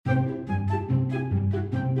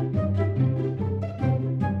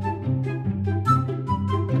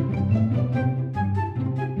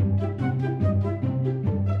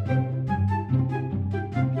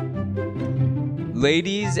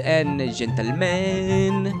Ladies and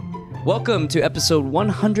gentlemen, welcome to episode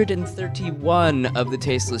 131 of The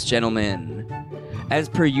Tasteless Gentleman. As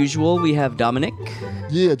per usual, we have Dominic.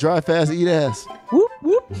 Yeah, drive fast, eat ass. Whoop,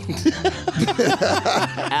 whoop.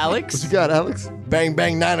 Alex. What you got, Alex? Bang,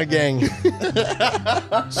 bang, Niner gang.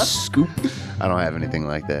 Scoop. I don't have anything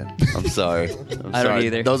like that. I'm sorry. I don't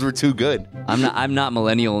either. Those were too good. I'm not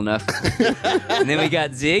millennial enough. And then we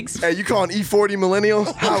got Ziggs. Hey, you calling E40 millennial?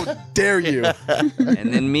 How dare you?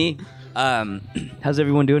 And then me. How's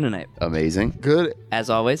everyone doing tonight? Amazing. Good. As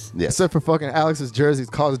always. Yeah. Except for fucking Alex's jersey,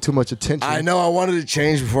 it's causing too much attention. I know I wanted to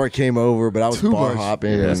change before I came over, but I was Too bar much.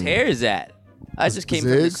 hopping. Yeah. Whose hair is that? I just came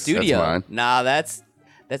from the Ziggs? studio. That's mine. Nah, that's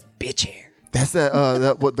bitch hair. That's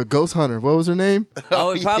the ghost hunter. What was her name?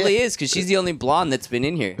 Oh, it probably is because she's the only blonde that's been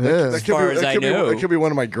in here. Yeah. As far as I know. It could be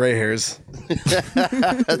one of my gray hairs.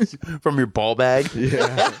 From your ball bag.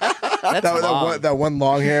 Yeah. That's long. that one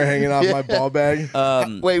long hair hanging off my ball bag.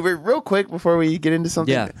 Wait, real quick before we get into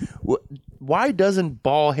something. Yeah. Why doesn't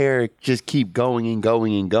ball hair just keep going and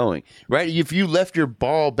going and going? Right? If you left your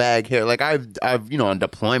ball bag hair, like I've on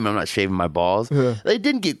deployment, I'm not shaving my balls. Yeah. They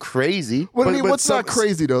didn't get crazy. What do you But- mean? What's but not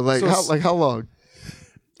crazy though? How long?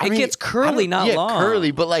 I It mean, gets curly, not yeah, long. curly,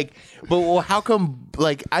 but well, how come?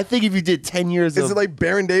 Like, I think if you did 10 years Is of, it like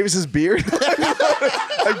Baron Davis's beard?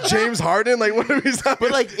 Like James Harden? Like what are we talking?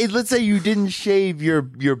 but like, let's say you didn't shave your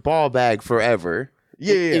ball bag forever.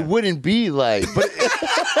 Yeah. It wouldn't be like, but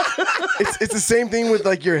It's the same thing with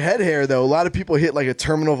like your head hair though. A lot of people hit like a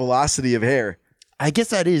terminal velocity of hair. I guess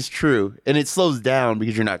that is true, and it slows down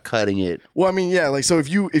because you're not cutting it. Well, I mean, yeah, like so if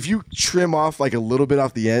you trim off like a little bit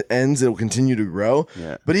off the ends, it'll continue to grow.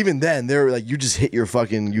 Yeah. But even then, they're like you just hit your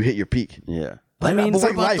peak. Yeah, I mean, it's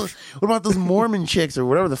what like about life. what about those Mormon chicks or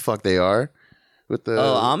whatever the fuck they are? With the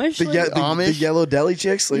Amish? The Amish? yellow deli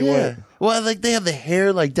chicks, like yeah. what? Well, like they have the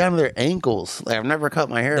hair like down to their ankles. Like I've never cut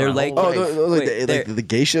my hair. They're my like- whole Oh, life. Wait, like the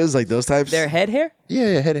geishas, like those types. Their head hair?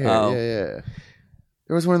 Yeah, head hair. Oh. Yeah.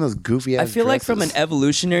 There was one of those goofy ass I feel like from an dresses.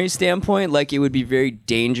 evolutionary standpoint, like it would be very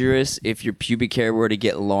dangerous if your pubic hair were to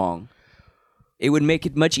get long. It would make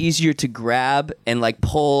it much easier to grab and like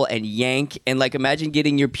pull and yank and like imagine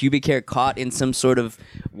getting your pubic hair caught in some sort of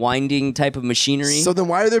winding type of machinery. So then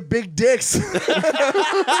why are there big dicks?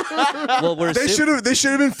 well, they should have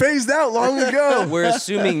been phased out long ago. we're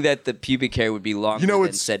assuming that the pubic hair would be longer than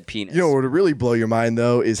what's- said penis. You know what would really blow your mind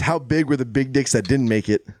though is how big were the big dicks that didn't make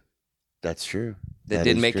it? That's true. that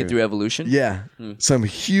didn't make it through evolution? Yeah, some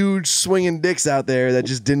huge swinging dicks out there that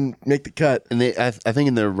just didn't make the cut. And I think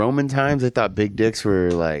in the Roman times, they thought big dicks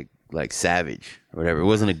were like savage or whatever. It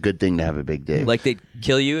wasn't a good thing to have a big dick. Like they'd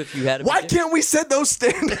kill you if you had a Why big dick? can't we set those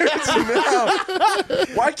standards now?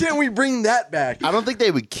 Why can't we bring that back? I don't think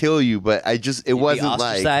they would kill you, but it wasn't like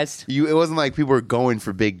ostracized? It wasn't like people were going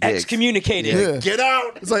for big dicks. Excommunicated. Yeah. Get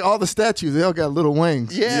out! It's like all the statues. They all got little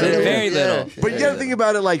wings. Yeah, They're very yeah. little. But you gotta think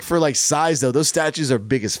about it like for like size though. Those statues are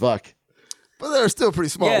big as fuck. But they're still pretty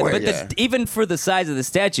small. Yeah, wings. but even for the size of the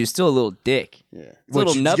statue, still a little dick. Yeah. It's a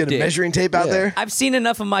little you nub get a dick. measuring tape out Yeah. there? I've seen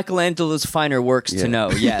enough of Michelangelo's finer works to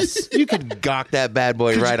know, yes. You could gawk that bad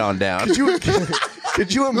boy right on down.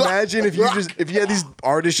 Could you imagine if you had these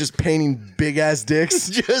artists just painting big ass dicks?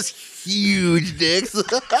 Just huge dicks.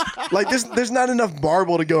 Like there's not enough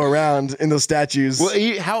marble to go around in those statues.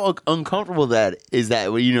 Well, how uncomfortable that is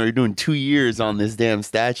that when you're doing 2 years on this damn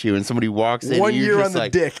statue and somebody walks in 1 and you're year just on the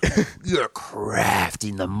like, dick. you're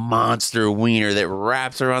crafting the monster wiener that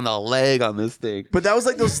wraps around the leg on this thing. But that's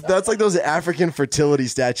like those African fertility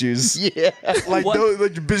statues. Yeah. Like What?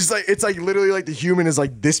 those, like, it's like literally like the human is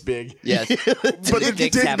like this big. Yes. But the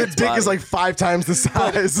Dicks have its dick is body. like 5 times the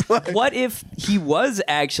size. Like, What if he was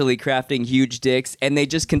actually crafting huge dicks and they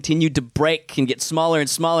just continued to break and get smaller and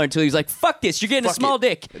smaller until he was like, fuck this, you're getting a Fuck small it.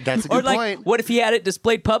 dick. That's a Or good like, point. what if he had it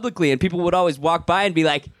displayed publicly and people would always walk by and be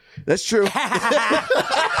like, that's true.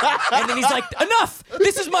 and then he's like, enough,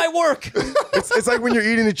 this is my work. It's like when you're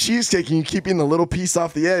eating a cheesecake and you keep eating a little piece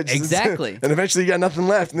off the edge. Exactly. And eventually you got nothing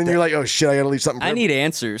left. And then you're like, oh shit, I gotta leave something. I need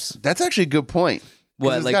answers. That's actually a good point.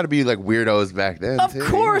 What, There's like- got to be like weirdos back then. Of too,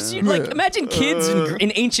 course, you know? like imagine kids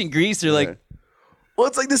in ancient Greece are like, Well,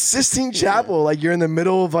 it's like the Sistine Chapel. Like you're in the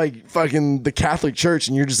middle of like fucking the Catholic Church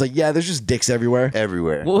and you're just like, yeah, there's just dicks everywhere.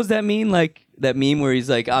 everywhere. what was that mean? Like that meme where he's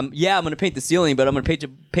like, yeah, I'm gonna paint the ceiling, but I'm gonna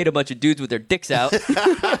paint a bunch of dudes with their dicks out.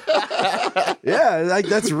 Yeah, like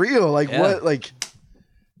that's real. Like Yeah. what? Like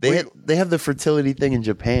They have the fertility thing in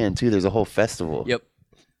Japan too. There's a whole festival. Yep.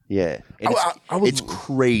 Yeah, and I was- it's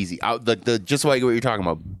crazy. Just like what you're talking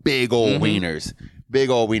about, big old wieners. Big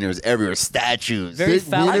old wieners everywhere, statues. Very Big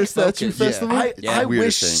phallic wiener statue focused. festival? I Yeah. wish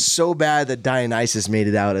Weirdest thing. so bad that Dionysus made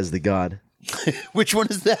it out as the god. Which one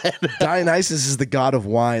is that? Dionysus is the god of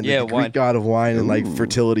wine, Yeah, the Greek wine. god of wine and like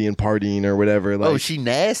fertility and partying or whatever. Like, Oh, she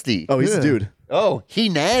nasty. oh, he's Yeah. a dude. Oh, he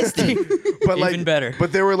nasty. But like, Even better.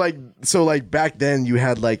 But they were like, so like back then you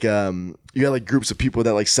had like groups of people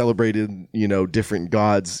that like celebrated, you know, different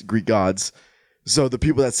gods, Greek gods. So the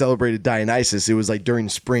people that celebrated Dionysus, it was like during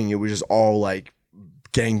spring, it was just all like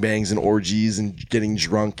gangbangs and orgies and getting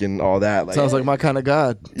drunk and all that. Like, Sounds like my kind of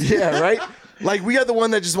god. yeah, right. Like we got the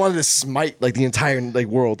one that just wanted to smite like the entire like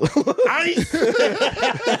world. Ice.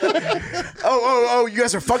 oh! You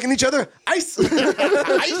guys are fucking each other. Ice.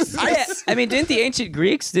 Ice. Yeah, I mean, didn't the ancient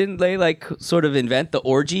Greeks, didn't they like sort of invent the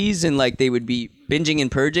orgies and like they would be binging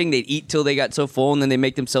and purging? They'd eat till they got so full and then they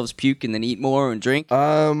make themselves puke and then eat more and drink.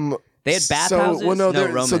 They had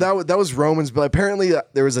bathhouses. So that was Romans, but apparently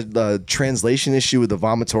there was a translation issue with the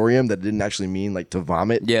vomitorium that didn't actually mean like to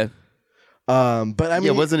vomit. yeah. But I mean,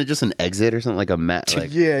 Yeah, wasn't it just an exit or something like a mat?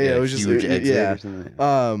 Like, yeah, it was just huge exit yeah. or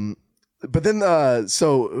something. But then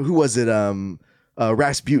so who was it?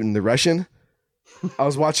 Rasputin, the Russian. I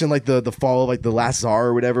was watching like the fall of like the last Tsar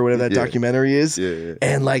or whatever that documentary is. Yeah.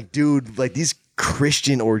 And like, dude, like these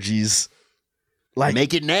Christian orgies. Like,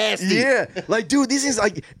 Make it nasty. yeah, like dude, these things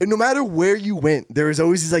like no matter where you went, there was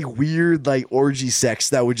always these like weird like orgy sex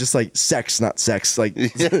that would just like sex, not sex, like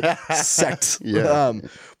sect. Yeah.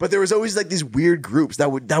 But there was always like these weird groups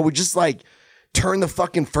that would just like turn the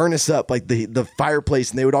fucking furnace up, like the fireplace,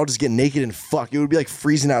 and they would all just get naked and fuck. It would be like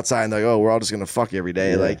freezing outside, and like, oh, we're all just gonna fuck every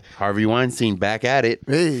day. Like, Harvey Weinstein back at it.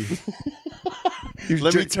 Hey,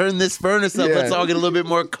 Let me turn this furnace up. Yeah. Let's all get a little bit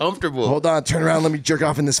more comfortable. hold on, turn around, let me jerk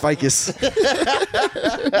off in this ficus.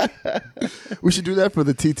 we should do that for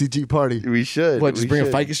the TTG party We should. What? Just We bring a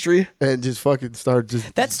should. ficus tree? and just fucking start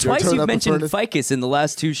just. That's turn twice up you've the mentioned furnace. ficus in the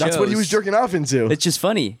last two shows. That's what he was jerking off into. It's just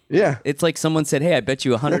funny. Yeah. It's like someone said, hey, I bet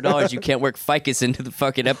you $100 you can't work ficus into the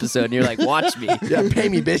fucking episode. And you're like, watch me. Yeah, pay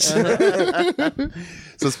me, bitch.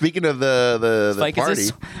 So speaking of the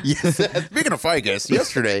Ficuses? party, yes, speaking of ficus,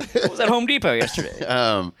 yesterday, I was at Home Depot yesterday.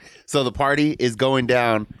 so the party is going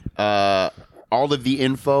down. All of the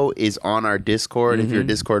info is on our Discord. If you're a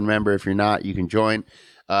Discord member, if you're not, you can join.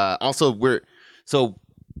 Also, we're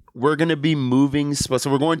gonna be moving.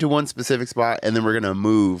 So we're going to one specific spot, and then we're gonna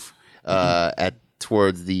move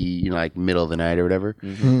towards the like middle of the night or whatever.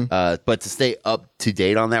 But to stay up to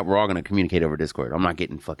date on that, we're all gonna communicate over Discord. I'm not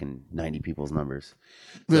getting fucking 90 people's numbers.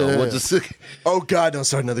 So we'll just Oh God, don't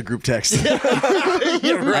start another group text.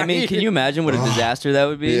 I mean, can you imagine what a disaster that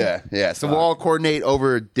would be? Yeah. So we'll all coordinate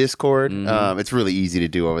over Discord. It's really easy to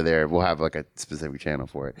do over there. We'll have like a specific channel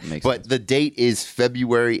for it. Makes but sense. the date is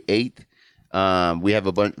February 8th. We have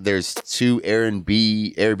a bunch. There's 2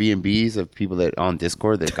 Airbnbs of people that on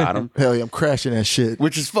Discord that got them, Hell yeah, I'm crashing that shit.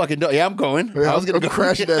 which is fucking dope. Yeah, I'm going. Yeah, I was gonna I'm go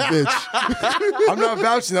crashing that bitch. I'm not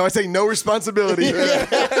vouching though. I take no responsibility.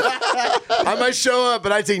 I might show up,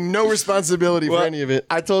 but I take no responsibility for any of it.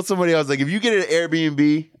 I told somebody, I was like, if you get an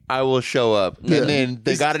Airbnb, I will show up. And then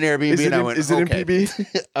they got an Airbnb, and I went, is it okay. in PB?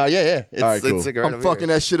 Yeah. It's, All right, cool. it's like right I'm over fucking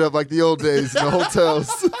here. that shit up like the old days in the hotels.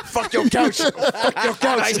 Fuck your couch. Fuck your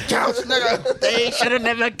couch. Couch, nigga. They should have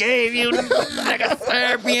never gave you nigga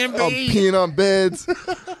Airbnb. I'm peeing on beds.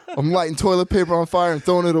 I'm lighting toilet paper on fire and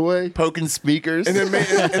throwing it away. Poking speakers. And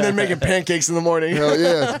then making pancakes in the morning. Hell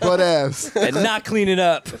yeah, butt ass. And not cleaning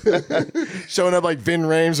up. Showing up like Vin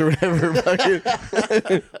Rames or whatever.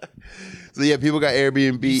 Fucking- So yeah, people got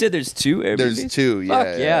Airbnb. You said there's 2 Airbnbs? There's 2. Fuck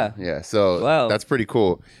Yeah. So Wow. that's pretty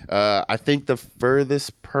cool. I think the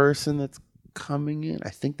furthest person that's coming in, I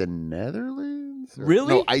think the Netherlands.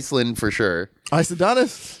 Really? No, Iceland for sure.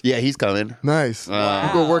 Isodonis? Yeah, he's coming. Nice. You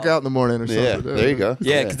go work out in the morning or something. Yeah, there you go.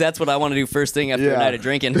 Yeah, because that's what I want to do first thing after Yeah. a night of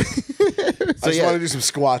drinking. I just yeah. want to do some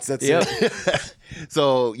squats. That's Yep. it.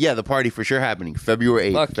 So yeah, the party for sure happening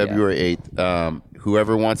February 8th. Fuck yeah. February 8th.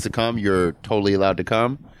 Whoever wants to come, you're totally allowed to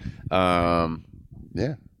come.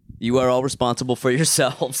 Yeah. You are all responsible for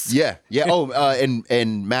yourselves. Yeah. Oh,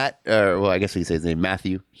 and Matt, well, I guess we can say his name,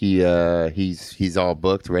 Matthew. He's all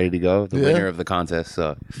booked, ready to go. The Yeah. winner of the contest.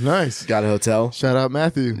 So Nice. Got a hotel. Shout out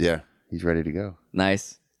Matthew. yeah, he's ready to go.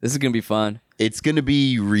 Nice. This is going to be fun. It's gonna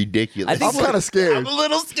be ridiculous. I think I'm kind of scared I'm a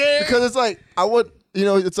little scared. because it's like I would,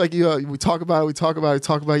 it's like we talk about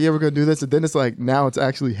it, yeah, we're gonna do this, and then it's like now it's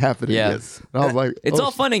actually happening. Yeah. Yes. And I was like, It's oh,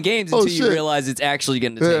 all fun and games oh, until you shit. realize it's actually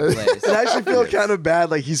going to Yeah. take place. I actually feel kind of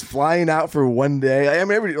bad. Like he's flying out for one day. I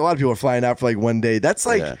mean, a lot of people are flying out for like one day. That's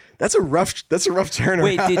like That's a rough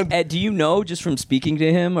turnaround. Wait, do you know just from speaking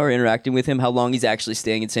to him or interacting with him how long he's actually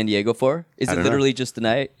staying in San Diego for? Is it literally just the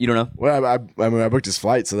night? You don't know. Well, I mean, I booked his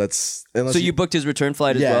flight, so that's So you booked his return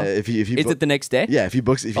flight as well? if he Is it the next day? Yeah, if he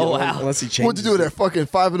books. Oh, wow. Unless he changes. What'd you do at fucking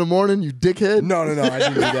 5 a.m, you dickhead? No, I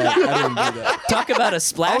didn't do that. Talk about a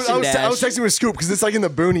splash I and was dash. texting with Scoop because it's like in the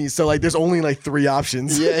boonies, so like there's only like 3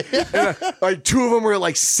 options. Yeah. Like 2 of them were at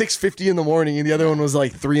like 6:50 in the morning, and the other one was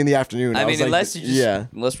like 3 in the afternoon. I was mean, like,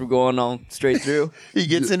 unless we're going on straight through. He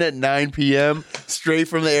gets in at 9 p.m. straight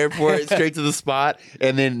from the airport, straight to the spot,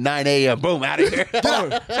 and then 9 a.m. Boom, out of here.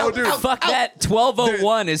 oh, dude. Fuck that.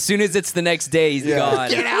 12:01. As soon as it's the next day, he's gone.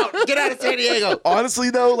 Get out of San Diego. Honestly,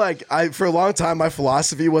 though, like for a long time, my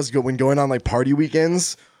philosophy was when going on like party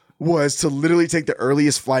weekends was to literally take the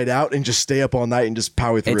earliest flight out and just stay up all night and just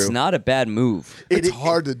power through. It's not a bad move. It's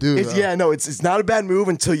hard to do. It's, though. it's not a bad move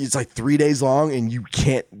until it's like 3 days long and you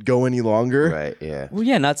can't go any longer. Right, yeah. Well,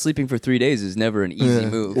 yeah, not sleeping for 3 days is never an easy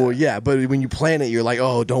move. Well, yeah, but when you plan it, you're like,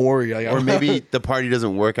 oh, don't worry. Like, Or maybe the party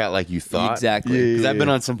doesn't work out like you thought. Exactly. Yeah. Because I've been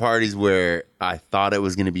on some parties where I thought it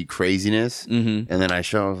was going to be craziness, and then I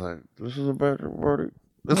was like, this is a better party.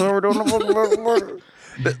 This is what we're doing.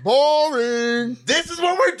 Boring. This is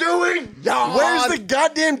what we're doing. where's the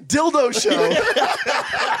goddamn dildo show?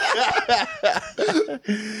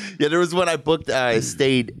 Yeah, there was one I booked. I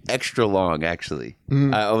stayed extra long, actually.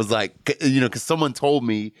 I was like, because someone told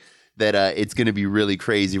me that it's going to be really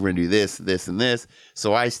crazy. We're going to do this, this, and this.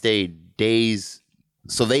 So I stayed days.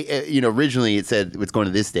 So they, originally it said it's going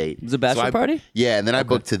to this date. It was a bachelor party? Yeah, and then I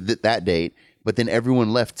booked to that date, but then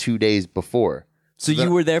everyone left 2 days before. So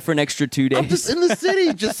you were there for an extra 2 days? I'm just in the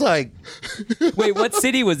city, just like. Wait, what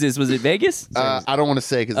city was this? Was it Vegas? I don't want to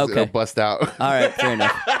say because Okay. it'll bust out. All right, fair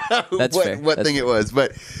enough. That's what, fair. What That's thing it was,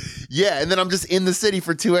 but yeah, and then I'm just in the city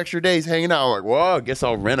for 2 extra days hanging out. Like, well, I guess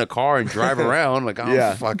I'll rent a car and drive around. Like, I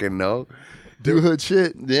don't fucking know. Do hood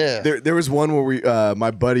shit. Yeah, There was one where we,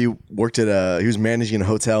 my buddy worked at he was managing a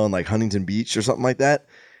hotel in like Huntington Beach or something like that.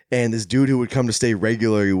 And this dude who would come to stay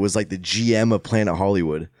regularly was like the GM of Planet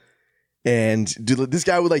Hollywood. And dude, this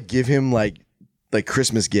guy would like give him like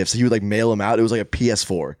Christmas gifts. He would like mail him out. It was like a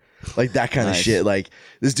PS4, like that kind of Nice. shit. Like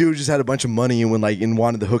this dude just had a bunch of money and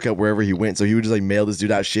wanted to hook up wherever he went. So he would just like mail this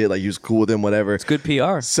dude out shit. Like he was cool with him, whatever. It's good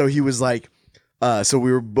PR. So he was like, so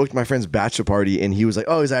we were booked my friend's bachelor party, and he was like,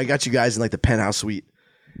 oh, he's like, I got you guys in like the penthouse suite.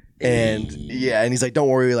 And yeah, and he's like, don't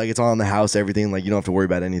worry, like it's all in the house, everything, like you don't have to worry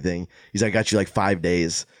about anything. He's like, I got you like 5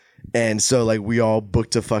 days. And so like we all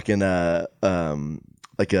booked a fucking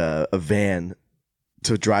like a van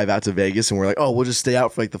to drive out to Vegas, and we're like, oh, we'll just stay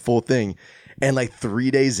out for like the full thing. And like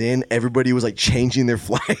 3 days in, everybody was like changing their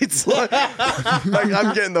flights. like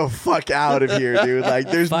I'm getting the fuck out of here, dude.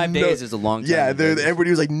 Like there's 5 days is a long time. yeah, in Vegas.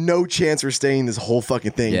 everybody was like, no chance we're staying this whole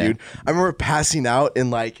fucking thing, Yeah. dude. I remember passing out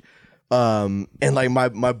and like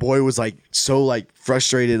my boy was like so like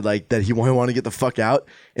frustrated like that he wanted to get the fuck out,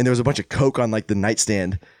 and there was a bunch of coke on like the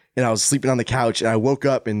nightstand. And I was sleeping on the couch, and I woke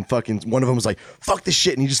up, and fucking one of them was like, "Fuck this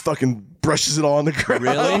shit," and he just fucking brushes it all on the ground.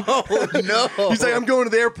 Really? Oh no! He's like, "I'm going to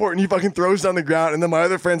the airport," and he fucking throws it on the ground. And then my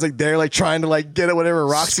other friend's like, they're like trying to like get at whatever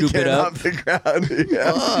rocks he Scoop it can up. off the ground.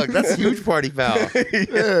 Yeah. Fuck, that's a huge party foul.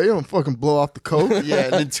 Yeah, you don't fucking blow off the coke. Yeah,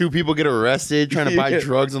 and then 2 people get arrested trying to buy Yeah.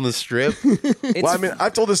 drugs on the strip. It's, Well, I mean,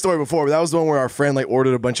 I've told this story before, but that was the one where our friend like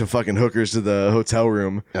ordered a bunch of fucking hookers to the hotel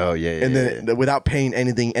room. Oh yeah, And then without paying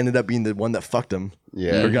anything, ended up being the one that fucked him.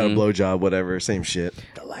 Yeah. Or got a blowjob, whatever. Same shit.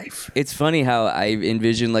 the life. it's funny how I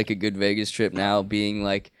envision like a good Vegas trip now being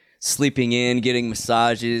like sleeping in, getting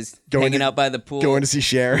massages, hanging to- out by the pool, Going to see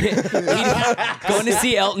Cher. going to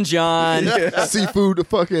see Elton John, Seafood, the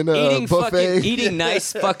fucking buffet. eating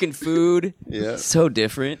nice fucking food. Yeah. So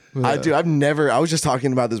different. I was just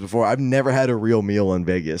talking about this before. I've never had a real meal in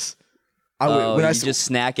Vegas. Oh, you just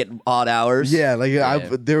snack at odd hours. Yeah, like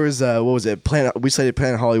there was what was it? We stayed at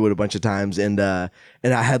Planet Hollywood a bunch of times, and I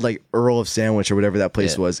had like Earl of Sandwich or whatever that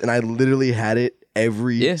place was, and I literally had it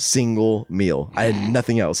every single meal. I had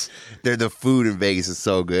nothing else. The food in Vegas is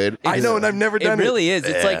so good. I know, and I've never It done it. really is.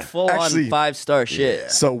 It's like full Actually, on 5-star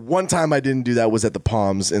shit. So one time I didn't do that was at the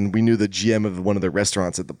Palms, and we knew the GM of one of the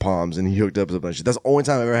restaurants at the Palms, and he hooked up with a bunch of shit. That's the only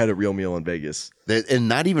time I've ever had a real meal in Vegas. And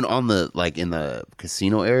not even on the like in the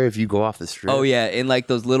casino area. If you go off the strip. Oh yeah, in like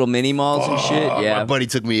those little mini malls and shit. My Yeah. buddy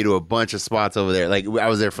took me to a bunch of spots over there. Like I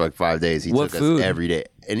was there for like 5 days. He What took food? us every day.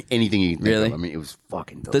 And anything you can think Really? of. I mean, it was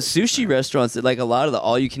fucking The delicious. sushi restaurants, like a lot of the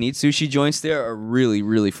all-you-can-eat sushi joints, there are really,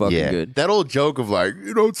 really fucking Yeah, good. that old joke of like,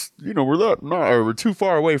 we're we're too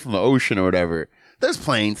far away from the ocean or whatever. There's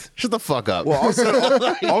planes. Shut the fuck up. Well,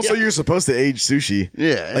 also you're supposed to age sushi.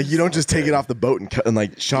 Yeah, like you don't just take it off the boat and cut and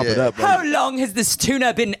like chop it up. How long has this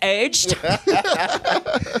tuna been aged?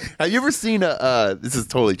 Have you ever seen this is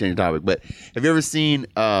totally changing topic, but have you ever seen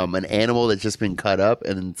an animal that's just been cut up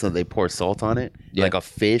and then so they pour salt on it, like a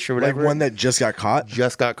fish or like whatever? one that just got caught.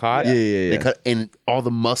 just got caught. Yeah. They cut, and all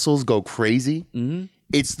the muscles go crazy. Mm-hmm.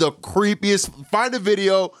 It's the creepiest. Find a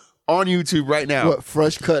video on YouTube right now. What,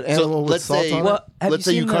 fresh cut animal with let's salt say, on Well, have let's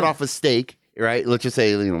you say you seen cut the- off a steak, right? Let's just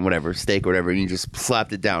say whatever steak or whatever, and you just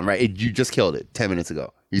slapped it down, right? You just killed it 10 minutes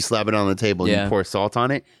ago. You slap it on the table and Yeah. you pour salt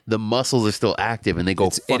on it. The muscles are still active and they go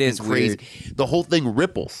It fucking is crazy. weird. The whole thing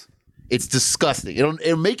ripples. It's disgusting.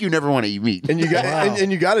 It'll make you never want to eat meat. And you got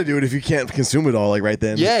and you got to do it if you can't consume it all like right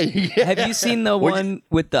then. yeah. Have you seen the one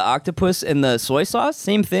with the octopus and the soy sauce?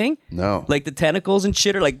 Same thing? No. Like the tentacles and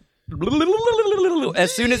shit are like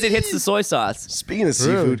as soon as it hits the soy sauce. Speaking of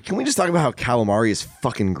seafood, can we just talk about how calamari is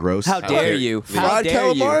fucking gross? How dare you? How Fried dare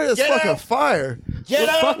calamari you? is fucking fire.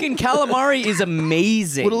 Fucking calamari is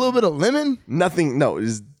amazing. With a little bit of lemon, Nothing. No, it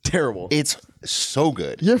is terrible. It's so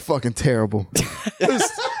good. you're fucking terrible.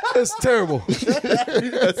 It's terrible.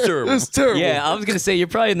 That's terrible. It's terrible. Yeah, I was gonna say you're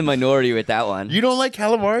probably in the minority with that one. You don't like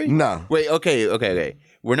calamari? No. Wait, okay.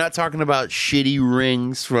 We're not talking about shitty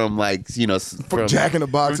rings from from Jack in the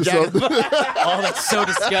Box or Jack in the something. Oh, that's so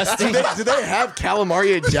disgusting. Do they have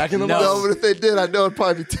calamari at Jack in the Box? No, but if they did, I know it'd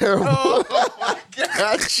probably be terrible.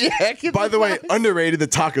 God, Jack in By the way, Box. underrated. The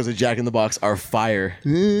tacos at Jack in the Box are fire.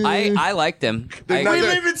 I like them. They're not- we they're-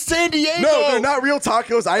 live in San Diego. No, they're not real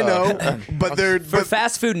tacos. I know, but they're. For But,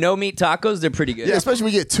 fast food, no meat tacos, they're pretty good. Yeah, especially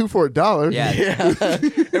when you get 2 for $1. Yeah. yeah.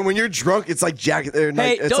 And when you're drunk, it's like Jack. Or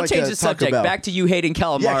Hey, it's don't like change a the Taco subject. Bell. Back to you hating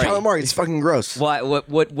calamari. Yeah, calamari. It's fucking gross. Why? What?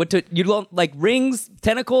 You don't like rings,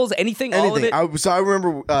 tentacles, anything? All of it. I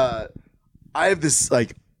remember. I have this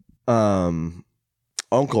like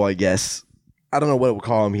uncle. I guess I don't know what we'll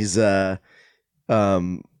call him. He's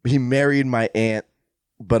he married my aunt,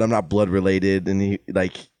 but I'm not blood related, and he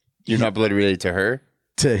like You're not blood related to her?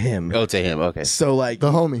 to him. Oh, to him. Okay. So like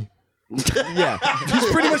The homie. yeah, he's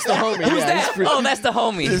pretty much the homie. Who's yeah, that? Oh, that's the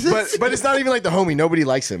homie. but it's not even like the homie. Nobody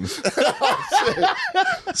likes him.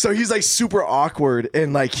 So he's like super awkward,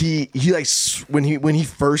 and like he like when he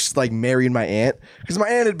first like married my aunt, because my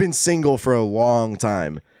aunt had been single for a long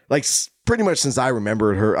time, like pretty much since I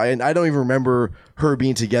remembered her. I don't even remember her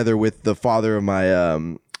being together with the father of my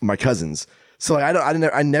my cousins. So like,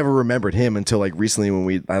 I never remembered him until like recently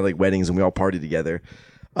when I had like weddings and we all partied together.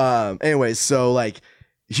 Anyways, so like.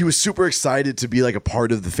 He was super excited to be like a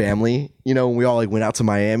part of the family, you know, when we all like went out to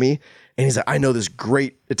Miami, and he's like, I know this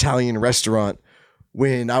great Italian restaurant.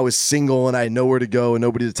 When I was single and I had nowhere to go and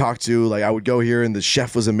nobody to talk to, like I would go here and the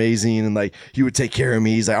chef was amazing and like he would take care of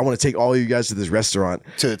me. He's like, I want to take all of you guys to this restaurant.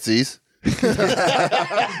 Tootsies. So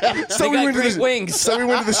They got great wings. So we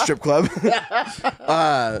went to the strip club.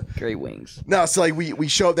 Great wings. No, so like we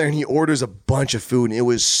show up there and he orders a bunch of food and it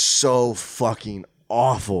was so fucking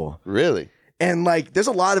awful. Really? And like, there's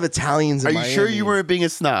a lot of Italians. Are in you sure Miami. you weren't being a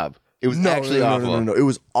snob? It was actually awful. No. It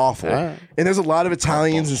was awful. Alright. And there's a lot of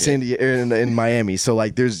Italians in San Diego, in Miami. So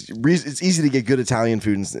like, it's easy to get good Italian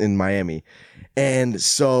food in Miami. And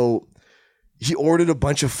so he ordered a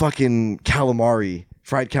bunch of fucking calamari,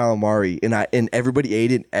 fried calamari, and everybody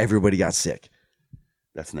ate it. And everybody got sick.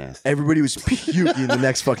 That's nasty. Everybody was puking the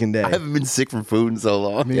next fucking day. I haven't been sick from food in so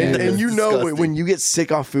long. And you know Disgusting. when you get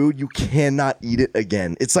sick off food, you cannot eat it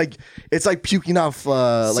again. It's like puking off See,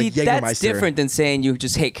 like Jägermeister. that's different than saying you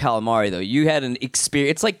just hate calamari, though. You had an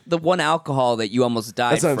experience. It's like the one alcohol that you almost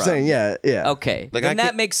died That's what I'm from. saying. Yeah. Okay. Like, then I that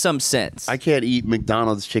can't- makes some sense. I can't eat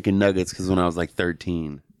McDonald's chicken nuggets because when I was like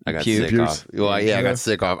 13, I got sick Pukes. off. Well, yeah, I got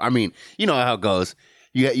sick off. I mean, you know how it goes.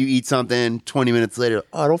 You eat something, 20 minutes later,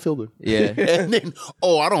 oh, I don't feel good. Yeah. And then,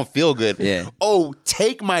 oh, I don't feel good. Yeah. Oh,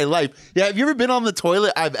 take my life. Yeah, have you ever been on the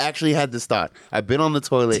toilet? I've actually had this thought. I've been on the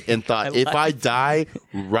toilet and thought, if I die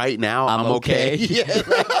right now, I'm okay. Yeah,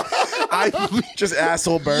 like, Just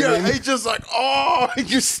asshole burning. yeah, it's just like, oh,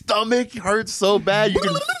 your stomach hurts so bad. You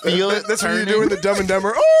can feel it. That's what you're turning. doing, the Dumb and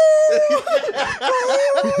Dumber. Oh!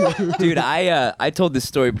 Dude, I told this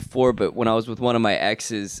story before, but when I was with one of my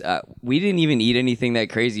exes, we didn't even eat anything that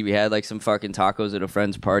crazy. We had like some fucking tacos at a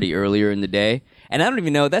friend's party earlier in the day. And I don't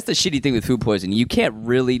even know, that's the shitty thing with food poisoning. You can't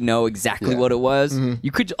really know exactly what it was.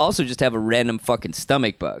 You could also just have a random fucking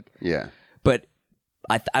stomach bug. Yeah. But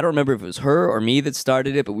I don't remember if it was her or me that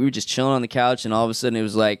started it, but we were just chilling on the couch and all of a sudden it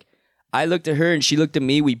was like, I looked at her and she looked at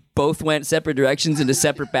me. We both went separate directions into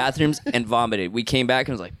separate bathrooms and vomited. We came back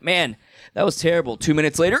and was like, man, that was terrible. 2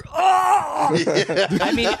 minutes later,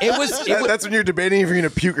 I mean, it was That's when you're debating if you're gonna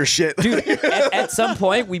puke or shit. dude, at some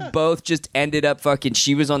point, we both just ended up fucking.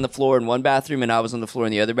 She was on the floor in one bathroom and I was on the floor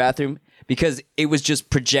in the other bathroom because it was just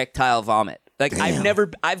projectile vomit. Like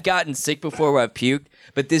I've gotten sick before where I've puked,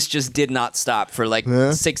 but this just did not stop for like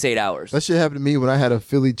 6-8 hours. That shit happened to me when I had a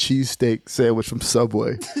Philly cheesesteak sandwich from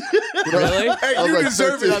Subway. Really? Hey, I was you like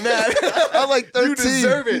deserve 13. it on that. I was like 13. You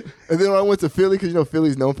deserve it. And then when I went to Philly, because you know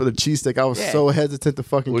Philly's known for the cheesesteak, I was so hesitant to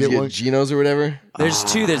fucking Would you get one. get Geno's or whatever? There's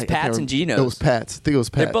two. There's I can't Pat's and remember. Geno's. It was Pat's. I think it was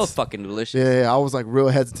Pat's. They're both fucking delicious. Yeah, I was like real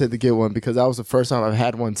hesitant to get one because that was the first time I've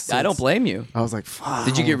had one since. I don't blame you. I was like, fuck.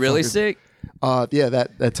 Did you get really sick? Yeah,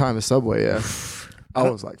 that time at Subway, yeah. I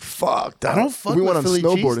was like, fuck. I don't fuck We with went on Philly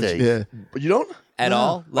snowboarding. cheesesteaks. Yeah. But you don't? At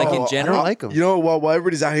all? Like in I general? don't like them. You know, while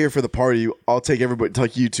everybody's out here for the party, I'll take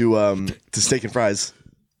you to steak and fries.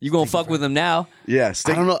 You gonna fuck with them now? Yeah, I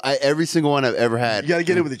steak. don't know. Every single one I've ever had. You gotta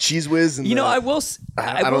get it with the cheese whiz. And You know, the- I will.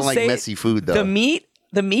 I will don't like say messy food though.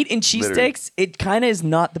 The meat in cheesesteaks, it kind of is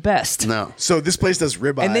not the best. No. So this place does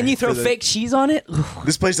ribeye. And then you throw for the- fake cheese on it.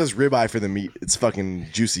 This place does ribeye for the meat. It's fucking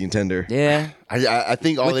juicy and tender. Yeah. I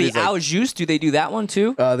think all With it the is like, au jus, do they do that one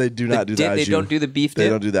too? They do not do dip, the au they jus. don't do the beef They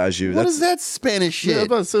dip? don't do the au jus. what That's is that Spanish Yeah, shit?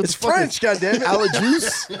 but so it's French, goddammit. Ala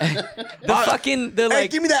juice. The Hey,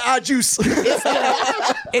 like give me that au juice.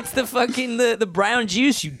 it's the fucking the brown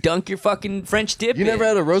juice you dunk your fucking French dip You in. never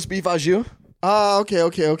had a roast beef au jus?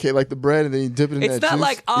 Okay. Like the bread, and then you dip it in It's that not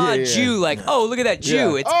juice. like Yeah. Jew, like oh look at that Jew.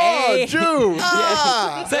 Yeah. It's Oh, a Jew.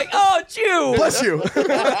 Yeah. It's like oh Jew. Bless you.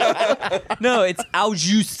 No, it's au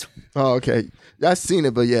jus. Oh, okay. I've seen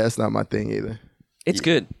it, but yeah, it's not my thing either. It's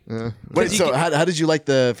good. Wait, so how did you like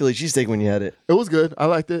the Philly cheesesteak when you had it? It was good. I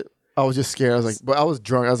liked it. I was just scared. I was like, but I was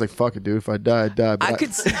drunk. I was like, fuck it, dude. If I die, I die. But I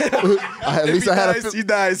could see, at least I had he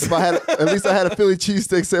dies. If I had, at least I had a Philly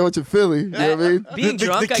cheesesteak sandwich in Philly. You know what I mean? being The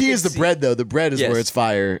drunk. key I is could the see- bread, though. The bread is Yes. where it's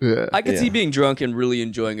fire. Yeah. I could see Yeah. being drunk and really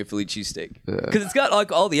enjoying a Philly cheesesteak because it's got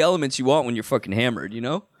like all the elements you want when you're fucking hammered. You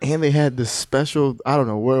know. And they had this special. I don't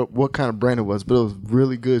know what kind of brand it was, but it was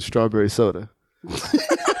really good strawberry soda.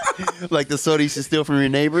 Like the soda you used to steal from your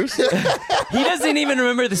neighbors? He doesn't even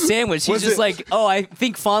remember the sandwich. He's Was just it- like, oh, I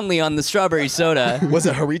think fondly on the strawberry soda. Was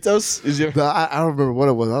it Jarritos? Is your But I don't remember what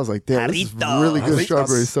it was. I was like, damn, this is Jarritos. really good Jarritos.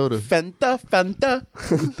 strawberry soda. Fanta.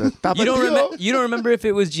 You don't remember if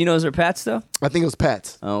it was Geno's or Pat's though? I think it was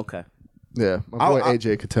Pat's. Oh, okay. Yeah, my boy I-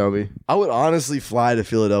 AJ could tell me. I would honestly fly to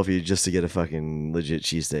Philadelphia just to get a fucking legit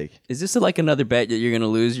cheesesteak. Is this like another bet that you're gonna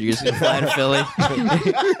lose? You're just gonna fly to Philly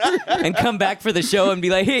and come back for the show and be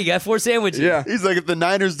like, "Hey, you got 4 sandwiches." He's like, if the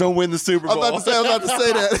Niners don't win the Super Bowl. I was about to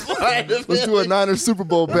say that. Let's do a Niners Super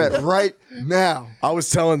Bowl bet right now. I was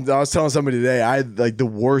telling somebody today I had like the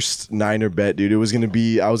worst Niner bet, dude. It was gonna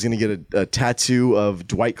be I was gonna get a tattoo of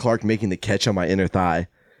Dwight Clark making the catch on my inner thigh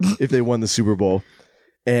if they won the Super Bowl.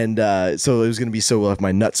 And so it was gonna be so if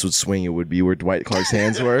my nuts would swing, it would be where Dwight Clark's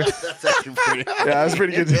hands were. That's actually pretty. Yeah, that was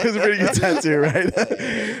pretty good. It was a pretty good tattoo,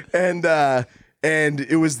 right? And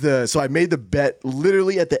it was so I made the bet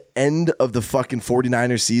literally at the end of the fucking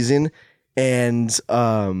 49ers season, and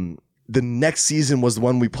the next season was the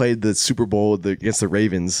one we played the Super Bowl against the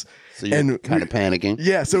Ravens. So you're kind of panicking.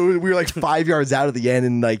 Yeah, so we were like 5 yards out of the end,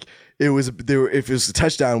 and like if it was a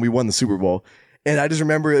touchdown, we won the Super Bowl. And I just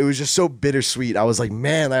remember it was just so bittersweet. I was like,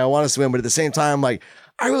 man, I want to swim, but at the same time, like,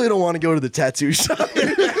 I really don't want to go to the tattoo shop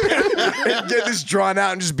and get this drawn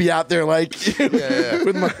out and just be out there like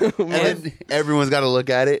with my. And then everyone's got to look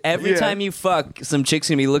at it. Every Yeah. time you fuck, some chick's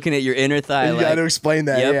gonna be looking at your inner thigh. You like, got to explain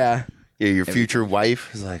that, Yep. yeah. Yeah, your future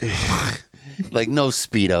wife is like, like no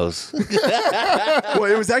Speedos. Well,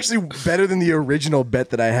 it was actually better than the original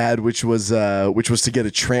bet that I had, which was to get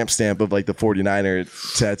a tramp stamp of like the 49er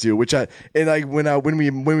tattoo. When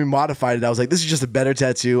we modified it, I was like, this is just a better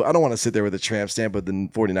tattoo. I don't want to sit there with a tramp stamp of the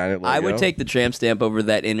 49er logo. I would take the tramp stamp over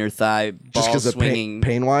that inner thigh just ball because of swinging.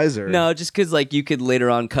 pain wise, or No, just because like you could later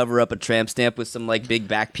on cover up a tramp stamp with some like big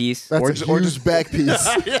back piece. That's Or a just- huge back piece.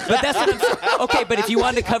 But that's what I'm saying. Okay, but if you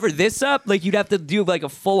wanted to cover this up, like you'd have to do like a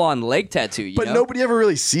full on leg tattoo. You But know? nobody ever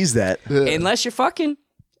really sees that. Unless you're fucking.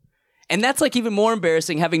 And that's like even more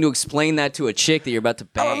embarrassing having to explain that to a chick that you're about to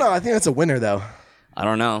bang. I don't know. I think that's a winner though. I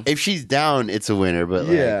don't know. If she's down, it's a winner. But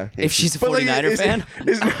like, Yeah. If she's a But, like, 49er fan,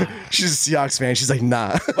 she's a Seahawks fan. She's like,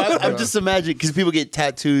 nah. I'm just imagining because people get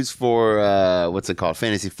tattoos for what's it called,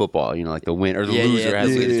 fantasy football. You know, like the win or the Yeah, loser yeah, has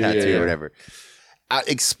to get a yeah, tattoo yeah. or whatever.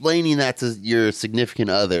 Explaining that to your significant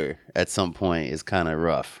other at some point is kind of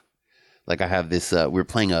rough. Like I have this. We're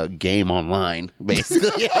playing a game online,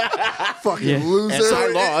 basically. Fucking loser. And I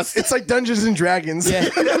lost. It's like Dungeons and Dragons. Yeah.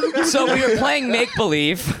 So we were playing make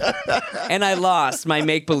believe, and I lost my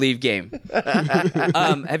make believe game.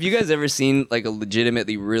 Have you guys ever seen like a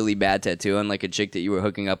legitimately really bad tattoo on like a chick that you were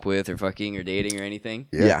hooking up with or fucking or dating or anything?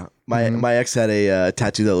 Yeah. My ex had a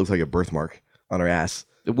tattoo that looked like a birthmark on her ass.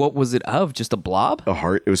 What was it of? Just a blob? A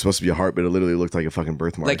heart. It was supposed to be a heart, but it literally looked like a fucking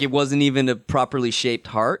birthmark. Like it wasn't even a properly shaped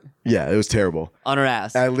heart Yeah, it was terrible. on her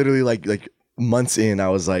ass. I literally like months in, I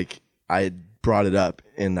was like, I had brought it up,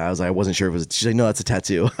 and I was like, I wasn't sure if it was. She's like, no, that's a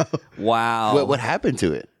tattoo. Wow. What happened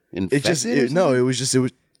to it? It was just a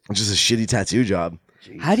shitty tattoo job.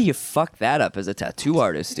 How do you fuck that up as a tattoo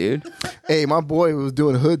artist, dude? Hey, my boy was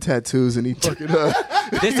doing hood tattoos and he fucking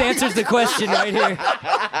This answers the question right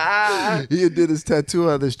here. he did his tattoo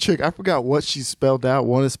on this chick. I forgot what she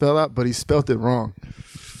wanted to spell out, but he spelled it wrong.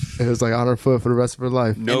 And it was like on her foot for the rest of her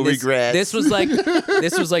life. No And regrets. This was like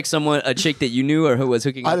a chick that you knew or who was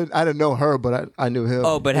hooking I up. didn't know her, but I knew him.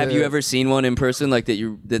 Oh, but have you Yeah. ever seen one in person like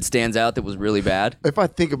that stands out that was really bad? If I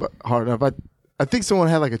think about hard enough, I think someone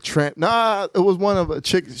had like a tramp. Nah, it was one of a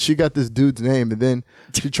chick. She got this dude's name, and then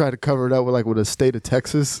she tried to cover it up with a state of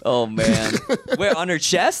Texas. Oh man, where on her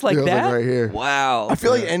chest like Yeah, like that? right here. Wow. I feel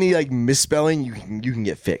like any like misspelling you can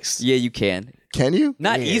get fixed. Yeah, you can. Can you?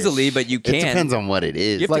 Not easily, but you can. It depends on what it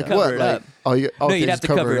is. You have Like to cover what? it Like up. oh, you, No, okay, you'd have just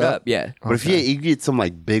to cover it up. Yeah. But if you get some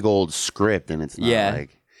like big old script and it's not Yeah. like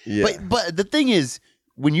Yeah. But the thing is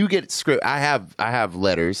when you get script I have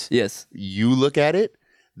letters. Yes. You look at it,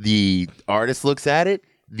 the artist looks at it,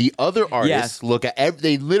 the other artists look at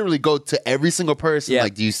they literally go to every single person Yeah.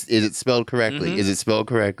 like is it spelled correctly? Is it spelled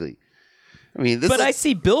correctly? I mean, But I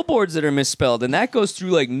see billboards that are misspelled, and that goes through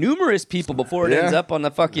like numerous people before it Yeah. ends up on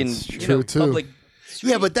the fucking true, too. public.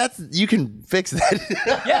 yeah, but you can fix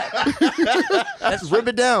that. Yeah. rip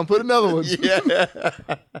it down, put another one.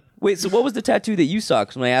 Wait, so what was the tattoo that you saw?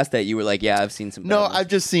 Because when I asked that, you were like, "Yeah, I've seen some." No, bad ones." I've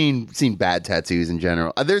just seen bad tattoos in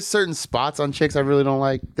general. There's certain spots on chicks I really don't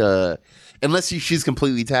like. Unless she's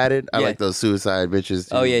completely tatted. I Yeah. like those suicide bitches.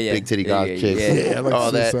 Oh, yeah. Big titty Yeah, goth yeah, chicks. yeah. I like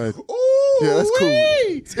all that. suicide. Ooh, Yeah, that's cool. wee!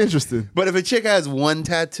 It's interesting. But if a chick has one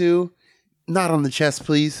tattoo, not on the chest,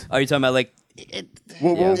 please. Are you talking about like?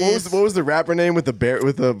 What was the rapper name with the bear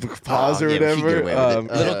with the paws or yeah, but she whatever? get away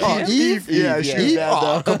with it. Little Keith? Eve? Yeah, she was bad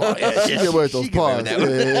though. Come on, yeah, She get away with those get away with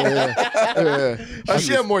paws. that one. Yeah.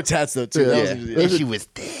 She had more tats though too. Yeah. That Yeah. was- And she was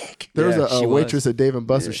thick. There was Yeah, a she waitress at Dave and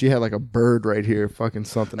Buster's. She had like a bird right here, fucking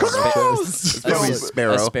something on her chest. Probably a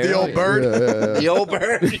sparrow. The old bird. The old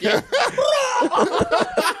bird. Yeah.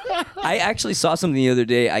 I actually saw something the other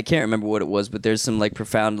day. I can't remember what it was, but there's some like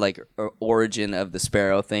profound like origin of the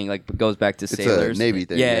sparrow thing. Like it goes back to a sailors. Navy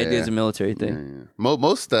thing. Yeah, Yeah, it is yeah. a military thing.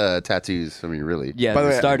 Most tattoos, I mean, really. Yeah, By the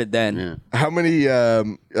it way, started then. Yeah. How many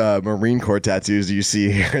Marine Corps tattoos do you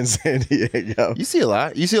see here in San Diego? You see a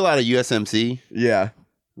lot. You see a lot of USMC. Yeah.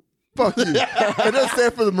 Fuck you. It doesn't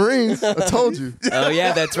stand for the Marines. I told you. Oh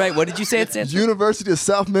yeah, that's right. What did you say it stands for? University of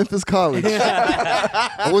South Memphis College.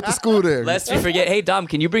 I went to school there. Lest we forget. Hey Dom,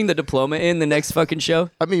 can you bring the diploma in the next fucking show?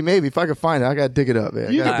 I mean, maybe if I could find it, I gotta dig it up, man. I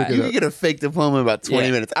You gotta dig can it up. get a fake diploma in about 20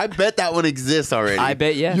 Yeah. minutes. I bet that one exists already. I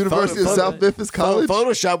bet. Yeah. University of South Memphis College.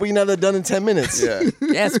 Photoshop. We can have that done in 10 minutes. Yeah.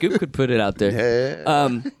 Yeah, Scoop could put it out there.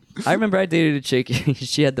 I remember I dated a chick.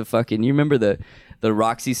 She had the fucking. You remember the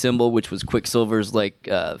Roxy symbol, which was Quicksilver's like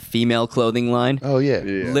female clothing line. Oh, yeah.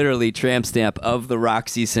 Literally tramp stamp of the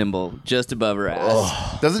Roxy symbol just above her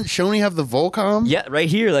ass. Doesn't Shoney have the Volcom? Yeah, right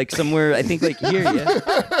here, like somewhere. I think like here. Yeah.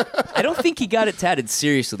 I don't think he got it tatted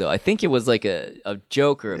seriously though. I think it was like a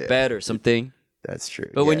joke or a bet or something. That's true.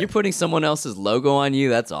 But when you're putting someone else's logo on you,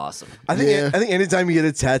 that's awesome. I think Yeah. I think anytime you get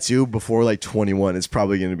a tattoo before like 21, it's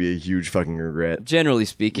probably going to be a huge fucking regret. Generally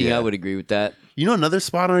speaking, Yeah. I would agree with that. You know another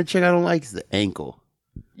spot on a chick I don't like is the ankle.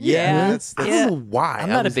 Yeah, that's- I don't know why. I'm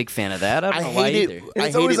not a big fan of that. I don't I know why hate it. either. And I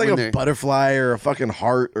it's hate always it like when a they're- butterfly or a fucking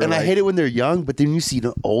heart. Or And like, I hate it when they're young, but then you see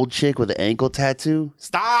the old chick with an ankle tattoo.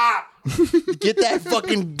 Stop!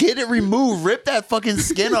 Get it removed. Rip that fucking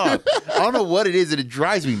skin off. I don't know what it is, and it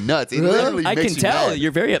drives me nuts. It literally I makes can me tell mad.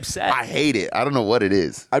 you're very upset. I hate it. I don't know what it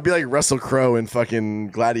is. I'd be like Russell Crowe in fucking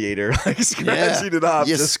Gladiator, like scratching it off.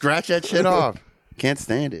 Yeah, just- scratch that shit off. Can't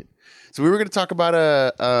stand it. So we were going to talk about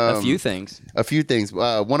a few things. A few things.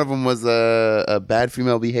 One of them was a bad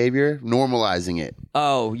female behavior, normalizing it.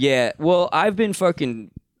 Oh yeah. Well, I've been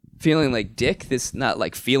fucking feeling like dick. This not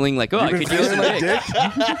like feeling like I could use some dick.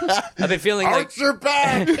 I've been feeling like your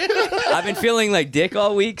back. I've been feeling like dick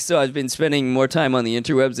all week. So I've been spending more time on the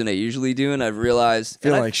interwebs than I usually do, and I've realized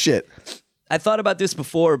feeling and like shit. I thought about this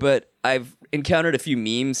before, but I've encountered a few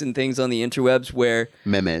memes and things on the interwebs where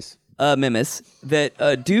Memes. Mimis,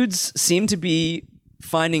 that dudes seem to be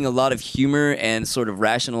finding a lot of humor and sort of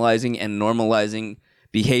rationalizing and normalizing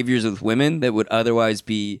behaviors with women that would otherwise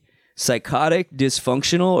be psychotic,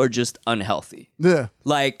 dysfunctional, or just unhealthy. Yeah.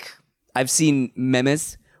 Like, I've seen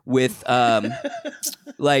memes with,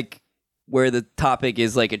 like, where the topic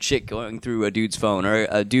is like a chick going through a dude's phone or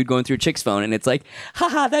a dude going through a chick's phone, and it's like,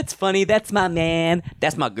 haha, that's funny, that's my man,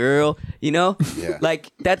 that's my girl, you know? Yeah.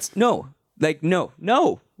 Like, that's, no,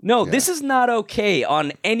 this is not okay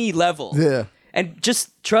on any level. Yeah. And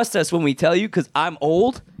just trust us when we tell you, because I'm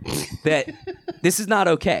old, that this is not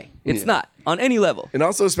okay. It's not on any level. And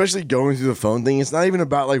also, especially going through the phone thing, it's not even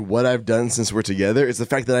about like what I've done since we're together. It's the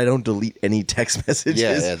fact that I don't delete any text messages.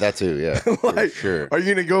 Yeah, that too. Yeah, Like, for sure. Are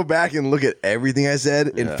you gonna go back and look at everything I said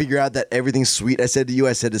and figure out that everything sweet I said to you,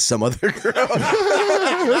 I said to some other girl?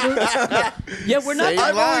 Yeah, we're not.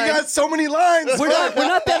 I've only got so many lines. We're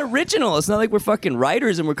not that original. It's not like we're fucking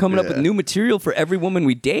writers and we're coming up with new material for every woman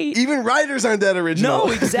we date. Even writers aren't that original.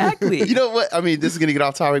 No, exactly. You know what? I mean, this is gonna get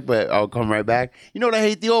off topic, but I'll come right back. You know what I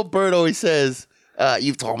hate? The old bird always says,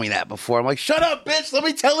 "You've told me that before." I'm like, "Shut up, bitch! Let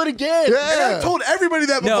me tell it again." Yeah. I've told everybody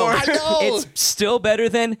that No, before. I know. it's still better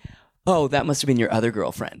than, oh, that must have been your other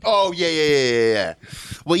girlfriend. Oh yeah.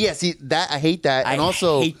 Well, yeah. See that I hate that, and I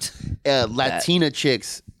also hate Latina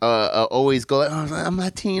chicks always go, "Oh, I'm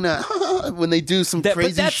Latina," when they do some But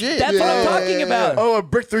crazy that's, shit. That's what I'm talking about. Oh, a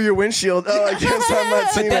brick through your windshield. Oh, I guess I'm not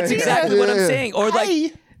But seeing that's it. exactly what I'm Yeah. saying. Or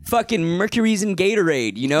like fucking Mercury's and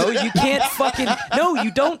Gatorade, you know? You can't fucking... No,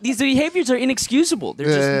 you don't. These behaviors are inexcusable. They're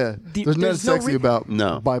Yeah. just... There's nothing sexy about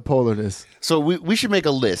No. bipolarness. So we should make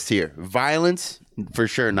a list here. Violence, for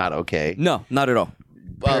sure, not okay. No, not at all.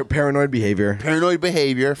 Paranoid behavior. Paranoid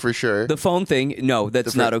behavior, for sure. The phone thing, no,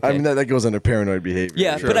 that's not okay. I mean, that goes under paranoid behavior.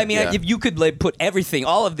 yeah, Sure, but I mean, yeah. if you could like put everything,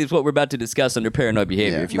 all of this, what we're about to discuss, under paranoid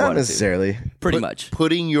behavior, Yeah. if you Not wanted necessarily. to. Pretty much.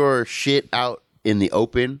 Putting your shit out in the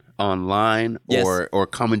open, online, Yes. or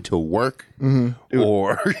coming to work,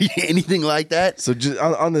 or anything like that. So just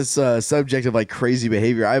on this subject of like crazy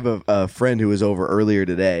behavior, I have a friend who was over earlier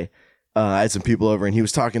today. I had some people over, and he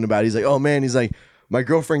was talking about. He's like, "Oh man," he's like, "My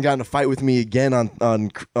girlfriend got in a fight with me again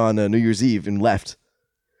on New Year's Eve and left."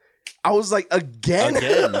 I was like, "Again,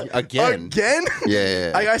 Again.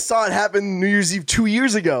 Yeah. I saw it happen New Year's Eve 2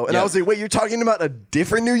 years ago, and Yeah. I was like, "Wait, you're talking about a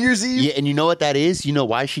different New Year's Eve?" Yeah, and you know what that is? You know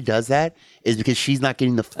why she does that? Is because she's not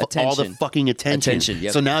getting all the Attention. fucking attention.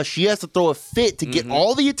 Yep. So now she has to throw a fit to get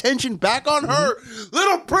all the attention back on her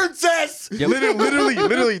little princess.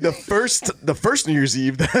 Literally, the first New Year's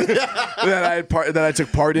Eve that I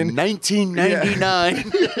took part in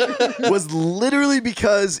 1999. was literally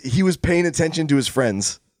because he was paying attention to his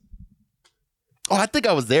friends. Oh, I think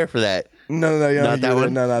I was there for that. No, Not that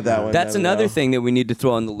one? No, not that one. That's No, another no. thing that we need to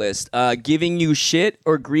throw on the list. Giving you shit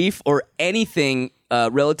or grief or anything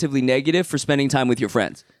relatively negative for spending time with your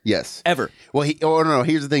friends. Yes. Ever. Well, no.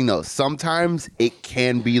 Here's the thing, though. Sometimes it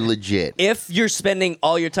can be legit. If you're spending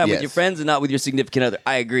all your time with Yes. your friends and not with your significant other,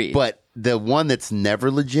 I agree. But the one that's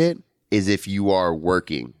never legit is if you are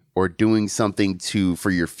working or doing something for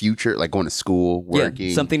your future, like going to school, yeah,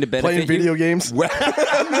 working. something to benefit Playing video you. games.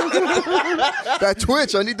 That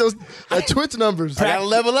Twitch, I need those Twitch numbers. I gotta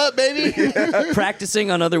level up, baby.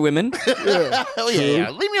 Practicing on other women. Hell yeah.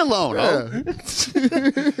 Leave me alone, ho.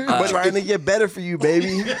 I'm trying to get better for you,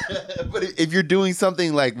 baby. But if you're doing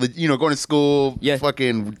something like, going to school, Yeah.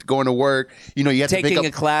 fucking going to work, you have to Taking pick a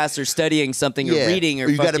up. class or studying something or reading or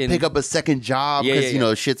you got to fucking... pick up a second job Yeah, because yeah,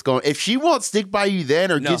 yeah. shit's going. If she won't stick by you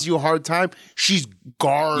then or No. gives you a hard time, she's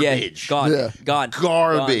garbage. Gone. Yeah. Gone.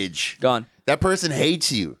 Garbage. Gone. That person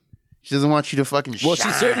hates you. She doesn't want you to fucking. Well,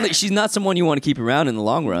 shine. she's not someone you want to keep around in the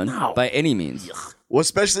long run by any means. Well,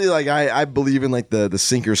 especially like I believe in like the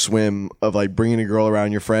sink or swim of like bringing a girl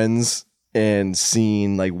around your friends and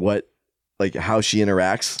seeing like how she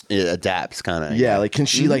interacts. It adapts, kind of. Yeah, like can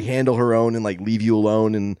she Mm-hmm. like handle her own and like leave you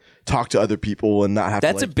alone and talk to other people and not have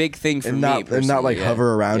That's to a like, big thing for and me. not personally, yeah.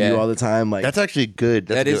 hover around Yeah. you all the time. Like That's actually good.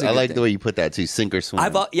 That's That is good. a I good like thing. the way you put that too. Sink or swim.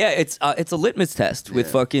 It's a litmus test with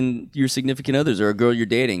fucking your significant others or a girl you're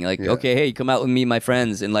dating. Like, okay, hey, come out with me and my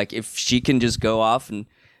friends, and like if she can just go off and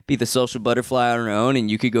be the social butterfly on her own, and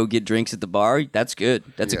you could go get drinks at the bar, that's good.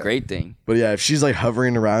 That's a great thing. But yeah, if she's like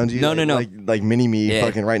hovering around you, No, like mini me, Yeah.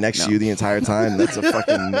 fucking right next No. to you the entire time, that's a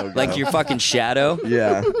fucking no-go. Like your fucking shadow.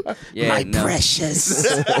 yeah. Yeah, no. precious.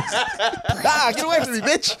 Get away from me,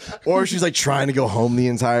 bitch. Or she's like trying to go home the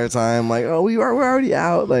entire time, like, oh, we're already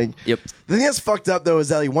out. Like, Yep. The thing that's fucked up though is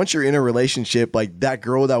that like once you're in a relationship, like that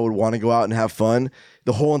girl that would want to go out and have fun,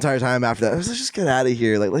 the whole entire time after that, let's just get out of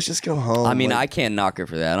here. Like, let's just go home. I mean, like, I can't knock her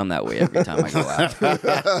for that. I'm that way every time I go out.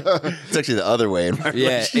 It's actually the other way. In my Yeah,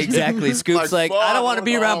 relationship. exactly. Scoop's like, I don't want to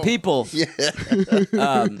be around people.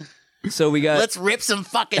 Yeah. So we got. Let's rip some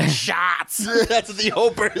fucking shots. That's what the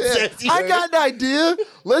old person says. I got an idea.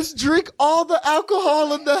 Let's drink all the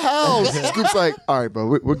alcohol in the house. Scoop's like, all right, bro,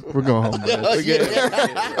 we're going home. Man.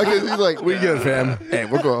 Okay, he's like, we good, fam. hey,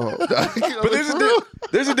 we're going home. But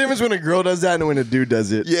there's a difference when a girl does that and when a dude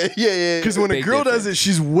does it. Yeah. Because when a Big girl difference. does it,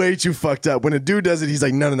 she's way too fucked up. When a dude does it, he's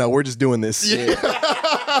like, no, we're just doing this.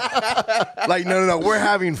 Like, no, we're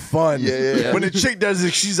having fun. Yeah. When a chick does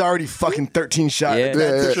it, she's already fucking 13 shots. Yeah.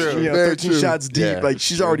 That's Yeah, true. You know, very 13 true. shots deep. Yeah, Like,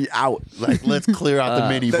 she's already out. Like, let's clear out the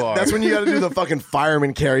mini bar. That's when you got to do the fucking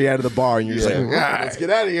fireman carry out of the bar, and you're just like, let's get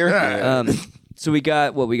out of here. So we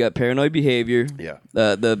got paranoid behavior. Yeah.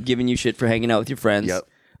 The giving you shit for hanging out with your friends.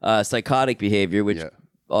 Yep. Psychotic behavior, which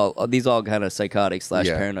Yeah. these all kind of psychotic /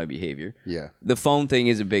 Yeah. paranoid behavior. Yeah. The phone thing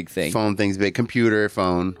is a big thing. Phone things big. Computer,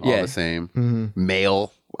 phone, all Yeah. the same.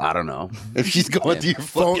 Mail. I don't know. If she's going through your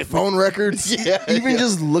phone, fucking phone records. Yeah. Even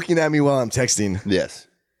just looking at me while I'm texting. Yes.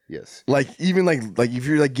 Like, even like if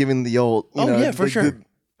you're like giving the old, you know, yeah, for like sure. the-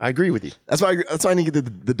 I agree with you. that's why I need to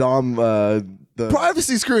get the Dom. The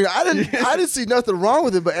Privacy screen. I didn't see nothing wrong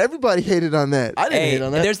with it, but everybody hated on that. I didn't Hey, hate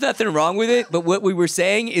on that. there's nothing wrong with it, but what we were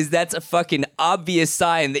saying is that's a fucking obvious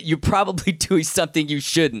sign that you're probably doing something you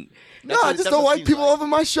shouldn't. No, I just don't like people over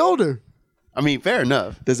my shoulder. I mean, fair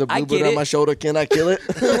enough. There's a I blue get bird on it. my shoulder. Can I kill it?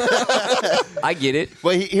 I get it.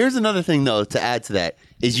 But here's another thing, though, to add to that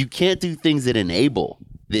is you can't do things that enable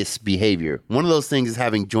this behavior. One of those things is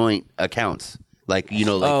having joint accounts, like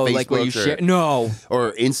Facebook like where you share. No.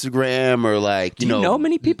 or Instagram or like Do you know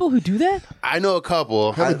many people who do that? I know a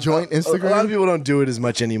couple. Have a joint A lot of Instagram. people don't do it as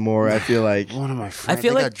much anymore. I feel like. One of my friends,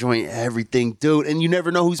 feel they like- got joint everything, dude, and you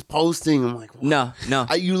never know who's posting. I'm like, what? No.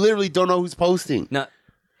 You literally don't know who's posting. No.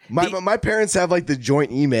 My parents have like the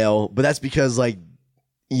joint email, but that's because like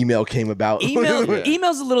email came about.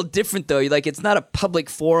 Email's a little different though. Like it's not a public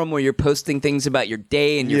forum where you're posting things about your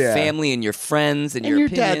day and your Yeah. family and your friends and, And your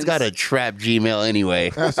opinions. dad's got a trap Gmail anyway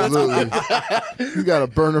Absolutely. You got a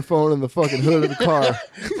burner phone in the fucking hood of the car.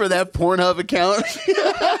 for that Pornhub account.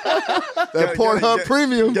 That Pornhub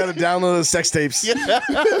Premium. You gotta download the sex tapes.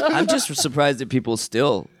 I'm just surprised that people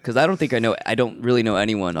still, because I don't really know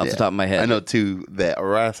anyone off the top of my head. I know two that are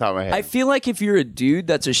right off the top of my head. I feel like if you're a dude,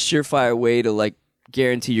 that's a surefire way to like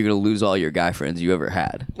guarantee you're gonna lose all your guy friends you ever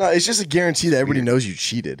had. No, it's just a guarantee that everybody knows you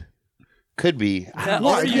cheated. Could be.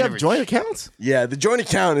 What? You have joint accounts? Yeah, the joint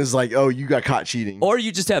account is like, oh, you got caught cheating. Or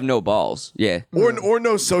you just have no balls. Yeah. Or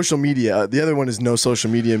no social media. The other one is no social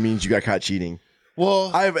media means you got caught cheating.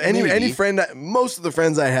 Well, I have any friend most of the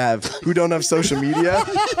friends I have who don't have social media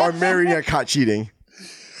are married and got caught cheating.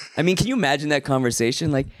 I mean, can you imagine that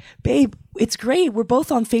conversation? Like, babe, it's great. We're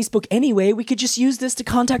both on Facebook anyway. We could just use this to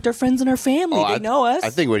contact our friends and our family. They know us. I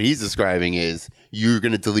think what he's describing is you're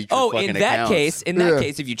going to delete your fucking in that accounts.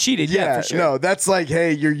 case, if you cheated, yeah, for sure. No, that's like,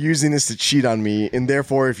 hey, you're using this to cheat on me, and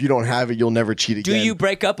therefore, if you don't have it, you'll never cheat Do again. you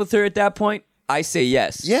break up with her at that point? I say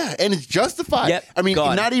yes. Yeah, and it's justified. Yep, I mean,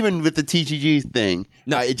 gone. not even with the TTG thing.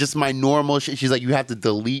 No. It's just my normal shit. She's like, you have to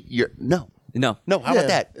delete your... No. No. How about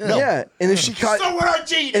that? No. Yeah, and if she caught, So we're not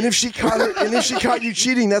cheating. and if she caught you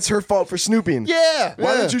cheating, that's her fault for snooping. Yeah.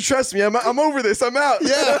 Why don't you trust me? I'm over this. I'm out.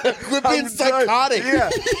 Yeah. Quit being I'm done. psychotic. Yeah.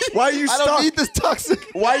 Why are you I don't stalking? need this toxic.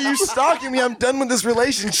 Why are you stalking me? I'm done with this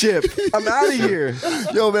relationship. I'm out of here.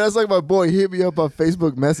 Yo, man, that's like my boy. He hit me up on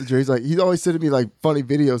Facebook Messenger. He's always sending me like funny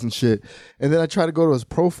videos and shit. And then I try to go to his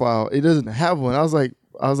profile. It doesn't have one. I was like,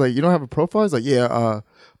 you don't have a profile? He's like, yeah.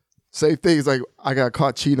 Same thing. It's like I got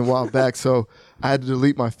caught cheating a while back, so I had to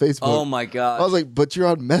delete my Facebook. Oh my god. I was like, but you're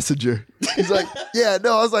on Messenger. He's like, yeah,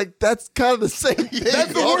 no. I was like, that's kind of the same thing.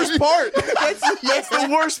 That's the worst part. That's the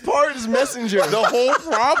worst part is Messenger. The whole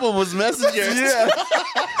problem was Messenger. Yeah.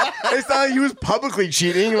 It's not like he was publicly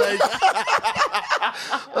cheating. Like,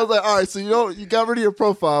 I was like, all right, so you got rid of your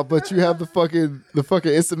profile, but you have the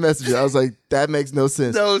fucking instant messenger. I was like, that makes no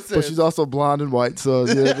sense. No But sense. she's also blonde and white, so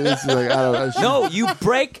yeah, it's like I don't know. No, you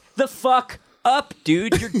break the fuck up,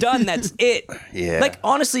 dude. You're done. That's it. Yeah. Like,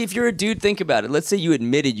 honestly, if you're a dude, think about it. Let's say you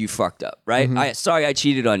admitted you fucked up, right? Sorry, I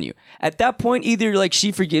cheated on you. At that point, either like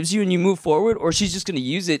she forgives you and you move forward, or she's just going to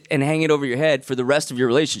use it and hang it over your head for the rest of your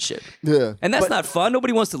relationship. Yeah. And that's not fun.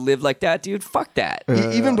 Nobody wants to live like that, dude. Fuck that.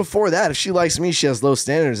 even before that, if she likes me, she has low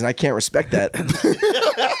standards, and I can't respect that.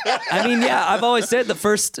 I mean, yeah, I've always said the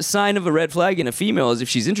first sign of a red flag in a female is if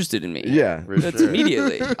she's interested in me. Yeah. That's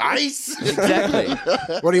immediately. Ice. Exactly.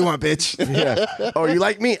 What do you want, bitch? Yeah. Oh, you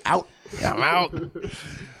like me? Out. I'm out.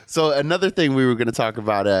 So another thing we were going to talk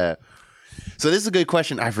about. So this is a good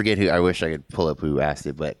question. I forget who. I wish I could pull up who asked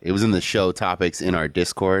it, but it was in the show topics in our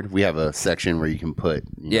Discord. We have a section where you can put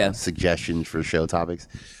suggestions for show topics.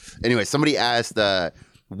 Anyway, somebody asked,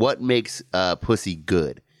 "What makes pussy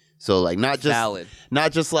good?" So like not just Valid.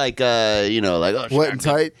 not just like like Wet and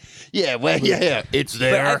tight. Yeah, it's But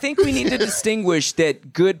there. I think we need to distinguish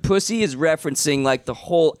that good pussy is referencing like the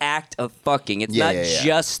whole act of fucking. It's not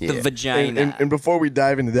just the vagina. And before we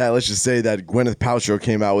dive into that, let's just say that Gwyneth Paltrow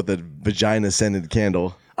came out with a vagina-scented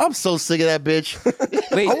candle. I'm so sick of that bitch.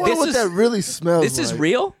 Wait, I wonder what that really smells this is like.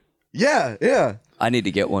 real? Yeah. I need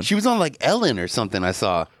to get one. She was on like Ellen or something. I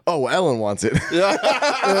saw Oh, well, Ellen wants it.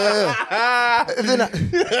 And then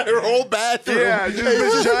her whole bathroom.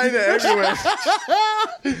 just vagina everywhere.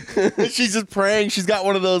 She's just praying. She's got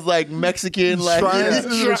one of those like Mexican like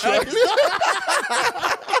Shrines. shrines.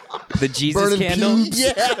 The Jesus Burning candle. pubes.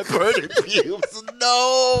 Yeah, burning pubes.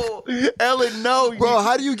 No, Ellen, no, Bro,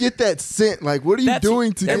 how do you get that scent? Like, what are you That's-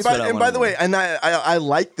 doing to that's get what I And by the way, and I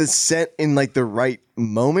like the scent in like the right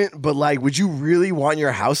moment, but like, would you really want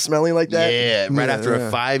your house smelling like that? Yeah, right Yeah, after yeah.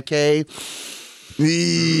 a 5K.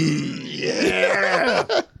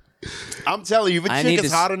 Yeah. I'm telling you, if a I chick need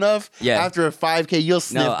is to hot enough, Yeah. after a 5K, you'll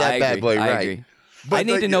sniff No, that I bad agree. boy I right. agree. But I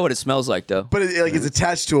need like- to know what it smells like, though. But it's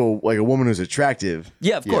attached to a woman who's attractive.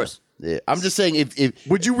 Yeah, of course. Yeah. I'm just saying, if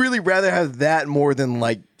Would you really rather have that more than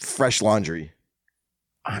like fresh laundry?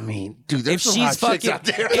 I mean, dude, there's If some she's hot chicks fucking, out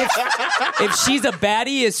there. if she's a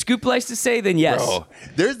baddie, as Scoop likes to say, then yes. Bro,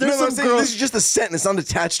 there's No, I'm some saying girls. this is just a scent. It's not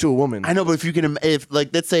attached to a woman. I know, but if you can, if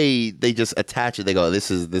like, let's say they just attach it, they go,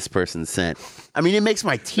 "This is this person's scent." I mean, it makes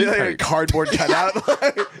my teeth Like a hurt, cardboard cutout.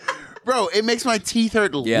 bro. It makes my teeth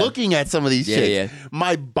hurt Yeah. looking at some of these Yeah, chicks. yeah.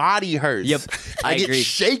 My body hurts. Yep, I get agree.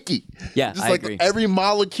 shaky. Yeah, just I like agree. every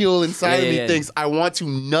molecule inside Yeah, of me yeah. thinks I want to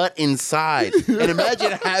nut inside. And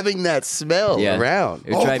imagine having that smell Yeah. around.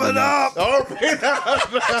 It would drive me Open nuts. up! Open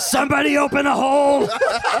up. Somebody open a hole.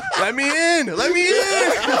 Let me in! Let me in!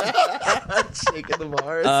 Shaking the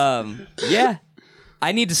bars. Yeah.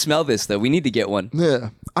 I need to smell this, though. We need to get one. Yeah.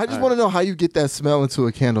 I just want to know how you get that smell into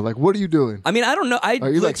a candle. Like, what are you doing? I mean, I don't know. Are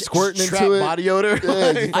you like squirting Trap into it? body odor.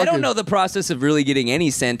 Yeah, you I fucking- don't know the process of really getting any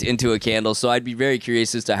scent into a candle, so I'd be very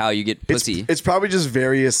curious as to how you get pussy. It's probably just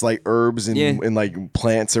various like herbs and, Yeah. and like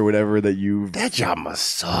plants or whatever that you that job must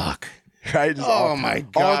suck. right. Just Oh my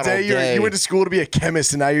God, All day, all day. you went to school to be a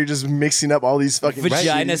chemist and now you're just mixing up all these fucking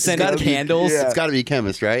Vagina It's scented gotta be- candles. Yeah. It's got to be a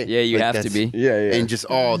chemist, right? Yeah, you have to that's- be. Yeah, yeah. And just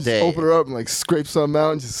all day. Open her up and like scrape something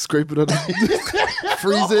out and just scrape it up.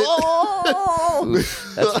 Freeze it.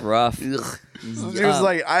 That's rough. It was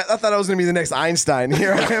like I thought I was gonna be the next Einstein.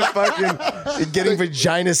 Here I am, fucking getting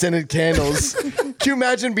vagina scented candles. Can you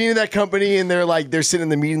imagine being in that company and they're sitting in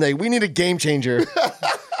the meeting like, we need a game changer.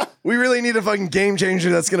 We really need a fucking game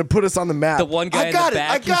changer that's gonna put us on the map. The one guy I in got the it.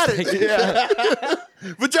 I back. got is it.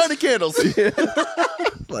 like- Vagina candles.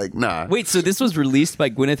 Like, nah. Wait, so this was released by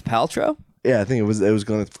Gwyneth Paltrow? Yeah, I think it was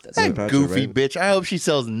going to That goofy bitch. I hope she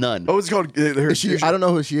sells none. Oh, it's called her. I don't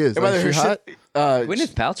know who she is. By the Like, way, she her hot? shit,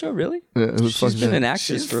 Gwyneth Paltrow, really? Yeah, it was She's fucking been an good.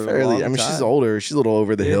 actress she's for a fairly. long I mean, time. she's older. She's a little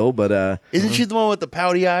over the hill, but Isn't she the one with the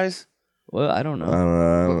pouty eyes? Well, I don't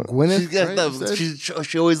know. Gwyneth. She's got right, the. you said?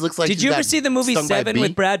 She always looks like. Did she's you ever got see the movie stung by a Seven bee.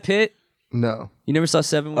 with Brad Pitt? No. You never saw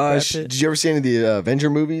Seven with Brad Pitt? did you ever see any of the Avenger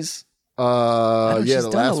movies? Yeah, she's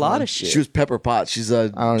the done a last lot one. of shit. She was Pepper Potts. She's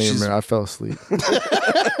a. I don't even remember. I fell asleep.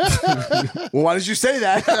 Well, why did you say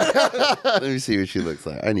that? Let me see what she looks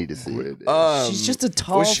like. I need to see it. She's just a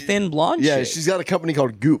tall, she- thin blonde Yeah, chick. she's got a company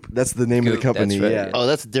called Goop. That's the name of Goop, the company. that's right, yeah. yeah. Oh,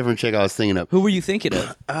 that's a different chick I was thinking of. Who were you thinking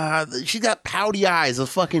of? She got pouty eyes. A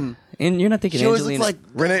fucking. And you're not thinking She always Angelina. looks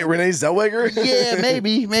like. Renee Zellweger. Yeah,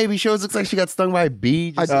 maybe. She always looks like she got stung by a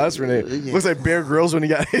bee. Oh, that's Renee. Looks like Bear Grylls when he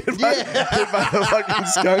got hit by the fucking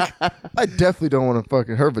skunk. I definitely don't want to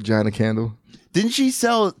fucking her vagina candle. Didn't she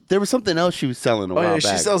sell? There was something else she was selling a Oh while yeah,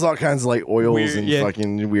 back. she sells all kinds of like oils Weird, and yeah.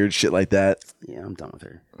 fucking weird shit like that. Yeah, I'm done with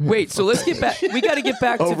her. Wait, so let's get back. We got to get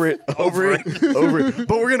back Over to. it.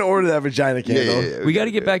 But we're gonna order that vagina candle. We got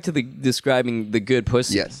to get back to the describing the good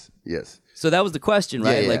pussy. Yes. So that was the question,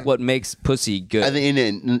 right? Yeah. Like, what makes pussy good? I think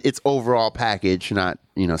in its overall package, not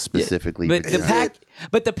specifically. But the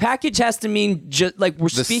but the package has to mean just like we're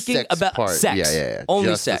The speaking sex about part. sex. Yeah. Only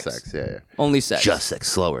Just the sex. sex. Yeah. Only sex. Just sex.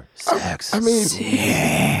 Slower. Sex. I mean,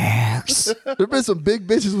 there've been some big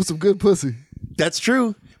bitches with some good pussy. that's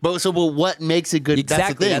true. But what makes it good?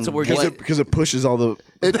 Exactly, That's that's the what we're thing. getting- Because it pushes all the.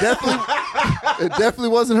 It definitely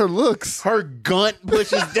wasn't her looks. Her gunt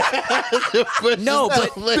pushes down. No,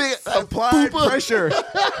 but Big, Applied pressure.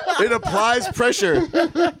 It applies pressure.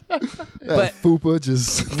 but fupa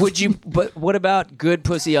just. would you? But what about good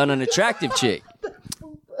pussy on an attractive chick?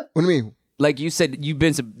 What do you mean? Like you said, you've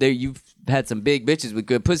been some there. You've had some big bitches with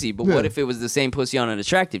good pussy, but what if it was the same pussy on an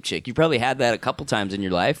attractive chick? You probably had that a couple times in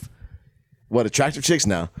your life. What, attractive chicks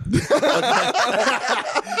now?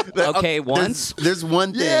 Okay, once. There's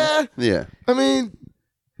one thing. Yeah. I mean,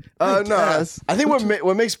 No, guess. I think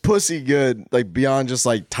what makes pussy good, like beyond just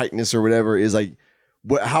like tightness or whatever, is like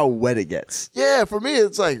how wet it gets. yeah, for me,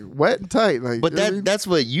 it's like wet and tight. Like, But you know what I mean? that's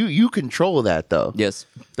what you control that though. Yes.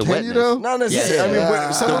 The Can wetness. you though? Not necessarily. Yeah. I mean, Yeah.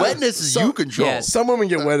 some The women- wetness is you control. Yes. Some women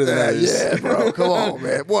get wetter than others. Yeah, bro. Come on,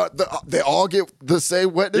 man. What? They all get the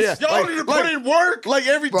same wetness? Yeah. Y'all need to put in work. Like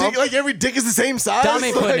every Bro. dick is the same size. Dom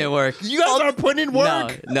ain't putting Like, in work. You guys aren't putting in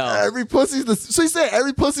work. No. Every pussy's the. So you say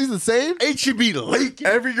every pussy's the same? It should be leaking.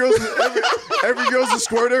 Every girl's a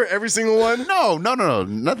squirter. Every single one. No.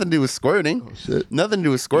 Nothing to do with squirting. shit. Nothing to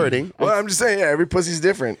do with squirting. Well, I'm just saying, yeah, every pussy's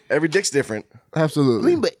different. Every dick's different. I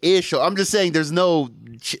Absolutely. mean, but ish. I'm just saying, there's no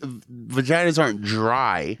vaginas aren't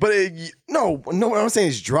dry. But no, what I'm saying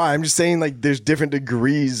is dry. I'm just saying like there's different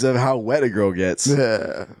degrees of how wet a girl gets.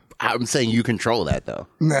 Yeah. I'm saying you control that though.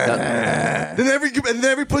 Then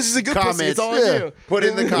every pussy's a good pussy. Comments. It's all Yeah. I do. Put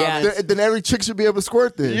in the Yeah. comments. Then every chick should be able to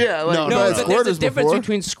squirt then. Yeah, like No, No, no, but there's a Squirters difference before.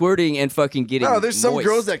 between squirting and fucking getting no, there's some moist.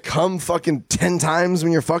 girls that come fucking 10 times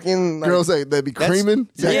when you're fucking. Like, Girls that be creaming.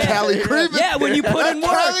 Yeah. Cali creaming. Yeah, when you put in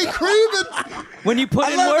Cali work. creaming. When you put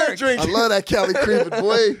I in love work. that drink. I love that Cali creaming,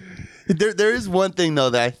 boy. There is one thing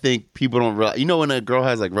though that I think people don't realize. You know when a girl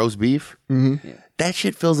has like roast beef, that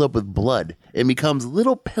shit fills up with blood. It becomes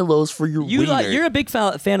little pillows for your wiener. You're a big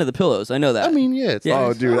fan of the pillows. I know that. I mean, yeah. It's Yeah.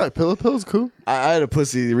 Oh, dude, All right, pillow's cool. I had a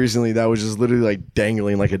pussy recently that was just literally like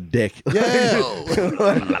dangling like a dick. Yeah.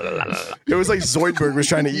 It was like Zoidberg was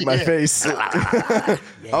trying to eat my face. I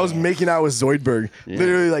was making out with Zoidberg,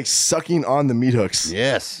 literally like sucking on the meat hooks.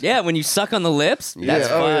 yes. Yeah, when you suck on the lips, that's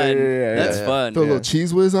Oh, fun. yeah, That's yeah. fun. Put a little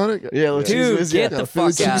cheese whiz on it. Yeah, little Dude, cheese whiz, get yeah. the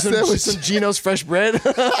Philly fuck out. cheese sandwich. Some Geno's fresh bread.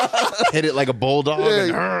 Hit it like a bulldog.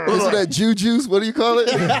 Yeah. What's that juice? What do you call it?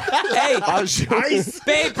 Hey,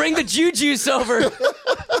 babe, bring the juice over.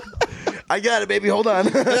 I got it, baby. Hold on.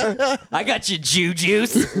 I got your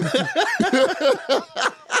juice.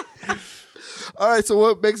 All right, so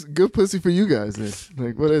what makes good pussy for you guys then?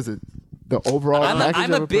 Like, what is it? The overall package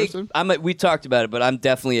I'm of a a big. person? We talked about it, but I'm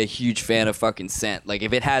definitely a huge fan of fucking scent. Like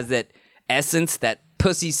if it has that essence, that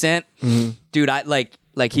pussy scent, dude. I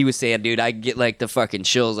like he was saying, dude. I get like the fucking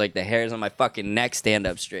chills, like the hairs on my fucking neck stand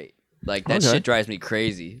up straight. Like that Okay. shit drives me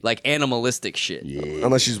crazy. Like animalistic shit.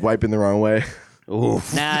 Unless she's wiping the wrong way.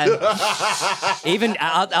 Nah. Even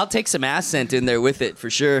I'll take some ass scent in there with it for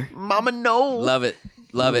sure. Mama, no. Love it.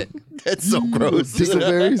 Love it. That's so gross.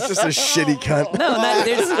 Distleberries? Just a shitty cunt. No,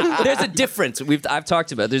 there's a difference. I've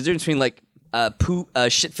talked about. There's a difference between like a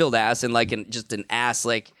shit filled ass and like just an ass,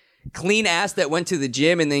 like clean ass that went to the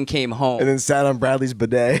gym and then came home. And then sat on Bradley's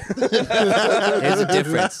bidet. There's a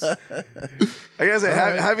difference. I gotta say,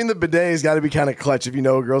 having the bidet has got to be kind of clutch. If you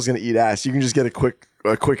know a girl's gonna eat ass, you can just get a quick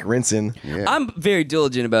rinse in. I'm very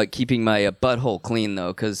diligent about keeping my butthole clean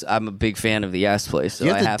though, because I'm a big fan of the ass play. So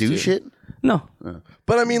You I have have to do shit. No,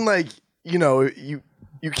 But I mean, like, you know, you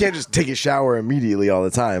can't just take a shower immediately all the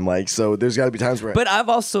time. Like, so there's got to be times where. but I've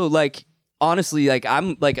also like honestly like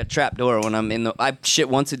I'm like a trap door when I'm in the. I shit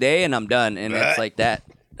once a day and I'm done, and it's like that.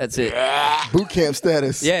 That's it. Boot camp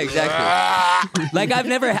status. Yeah, exactly. Like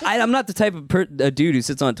I'm not the type of dude who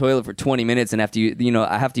sits on a toilet for 20 minutes and have to,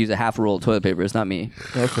 I have to use a half roll of toilet paper. It's not me.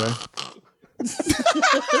 Okay.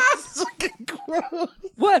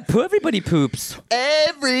 What? Everybody poops.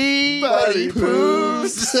 Everybody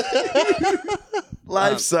poops.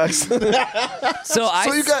 life sucks. So I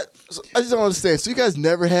I just don't understand. So you guys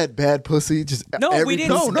never had bad pussy? Just No, every we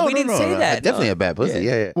didn't. pussy- No, we didn't say that. I definitely No. had bad pussy.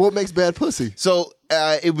 Yeah. What makes bad pussy? So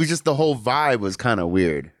it was just the whole vibe was kind of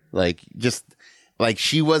weird. Like just like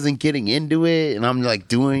she wasn't getting into it, and I'm like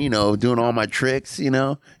doing all my tricks.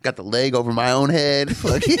 Got the leg over my own head,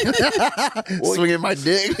 fucking swinging my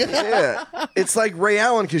dick. Yeah, it's like Ray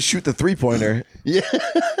Allen could shoot the 3-pointer. Yeah.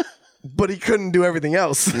 But he couldn't do everything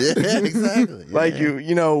else. Yeah, exactly. Like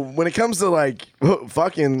when it comes to like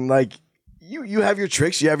fucking like you have your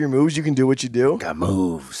tricks, you have your moves, you can do what you do, Got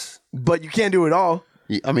moves. but you can't do it all.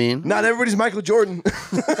 I mean, Not everybody's Michael Jordan.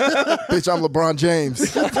 Bitch, I'm LeBron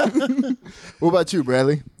James. What about you,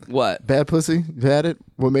 Bradley? What? Bad pussy? You had it?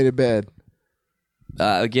 What made it bad?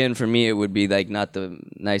 Again, for me, it would be like not the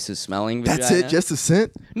nicest smelling vagina. That's it? Just a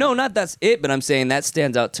scent? No, not that's it, but I'm saying that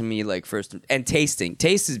stands out to me like first. And tasting.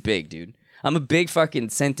 Taste is big, dude. I'm a big fucking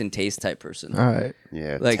scent and taste type person. All right.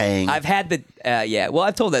 Yeah, Like tang. I've had the well,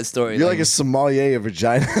 I've told that story. You're like a sommelier of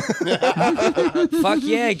vagina. fuck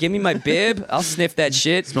yeah, give me my bib. I'll sniff that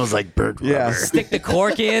shit. Smells like burnt Yeah. rubber. Stick the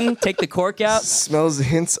cork in, take the cork out. Smells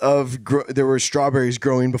hints of there were strawberries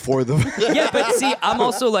growing before the. Yeah, but see, I'm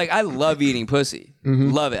also like, I love eating pussy.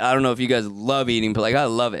 Love it. I don't know if you guys love eating, but like, I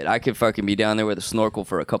love it. I could fucking be down there with a snorkel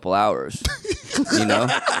for a couple hours. You know?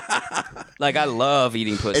 Like, I love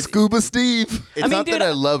eating pussy. Scuba Steve. It's I mean, not dude, that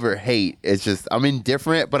I love or hate. It's just I'm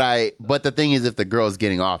indifferent. But the thing is, if the girl's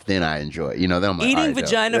getting off, then I enjoy it. You know, then I'm like, Eating all right, dope.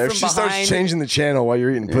 vagina if from she starts behind. changing the channel while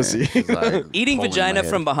you're eating pussy. She's like Eating pulling vagina my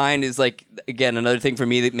from head. behind is like, again, another thing for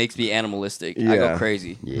me that makes me animalistic. I Yeah. go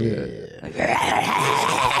crazy.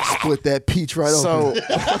 Split that peach right open.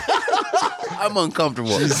 So I'm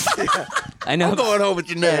uncomfortable. I know I'm going home with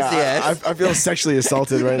your nasty ass. I feel sexually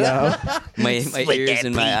assaulted right now. my Split ears that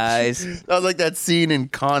and my peach. eyes. That was like that scene in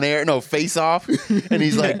Con Air, no, Face Off, and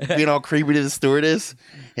he's like being all creepy to the stewardess.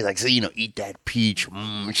 He's like, so eat that peach.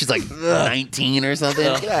 She's like 19 or something.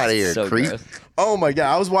 Get out of here, So creep. gross. Oh my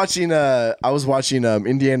god, I was watching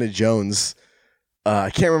Indiana Jones. I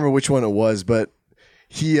can't remember which one it was, but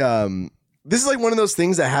he this is like one of those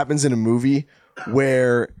things that happens in a movie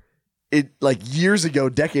where it like years ago,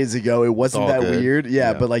 decades ago, it wasn't all that good. weird.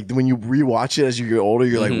 Yeah, but like when you rewatch it as you get older,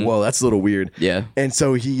 you're like, whoa, that's a little weird. Yeah. And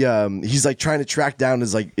so he's like trying to track down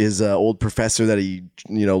his old professor that he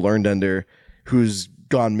learned under, who's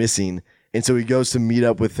gone missing. And so he goes to meet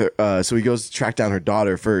up with her. So he goes to track down his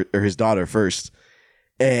daughter first.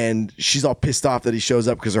 And she's all pissed off that he shows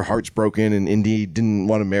up because her heart's broken and Indy didn't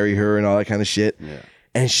want to marry her and all that kind of shit. Yeah.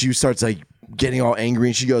 And she starts like getting all angry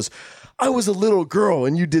and she goes, I was a little girl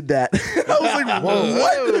and you did that. I was like,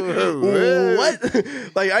 whoa,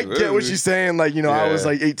 what? Like, I get what she's saying. Like, I was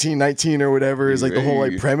like 18, 19 or whatever is like the whole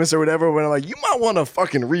like premise or whatever. But I'm like, you might want to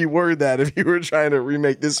fucking reword that if you were trying to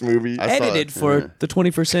remake this movie. I saw Edited it. for the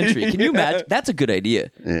 21st century. Can you imagine? That's a good idea.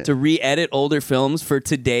 To re-edit older films for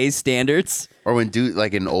today's standards. Or when dude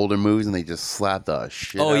like in older movies and they just slap the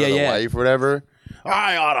shit Oh, out yeah, of the yeah. wife or whatever.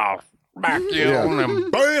 I ought to back you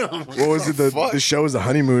and bam. What was it? The show was The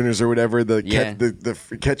Honeymooners or whatever. The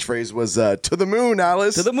catchphrase was "To the moon,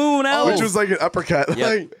 Alice." To the moon, Alice. Which was like an uppercut. Yep.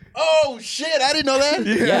 Like, Oh shit! I didn't know that.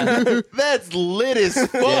 Yeah. That's lit as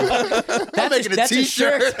fuck. I'm making a That's a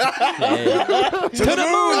t-shirt. shirt. To the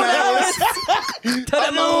moon, Alice. To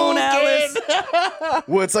the moon, Alice.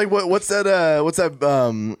 well, it's like what's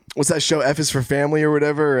that show? F is for Family or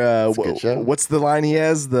whatever. a good show. What's the line he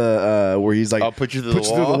has? The where he's like, I'll put you through put the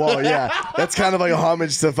you through the wall. wall. Yeah, that's kind of like a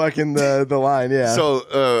homage to fucking the line. Yeah.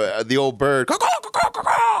 So the old bird,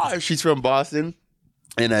 she's from Boston,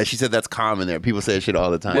 and she said that's common there. People say that shit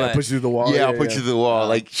all the time. What? push you through the wall. Yeah, I'll put you through the wall.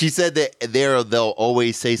 Like she said that they'll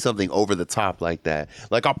always say something over the top like that.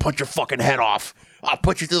 Like I'll punch your fucking head off. I'll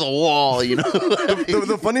put you through the wall. You know.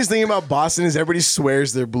 The funniest thing about Boston is everybody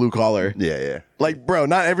swears they're blue collar. yeah. Like, bro,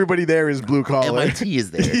 not everybody there is blue collar. MIT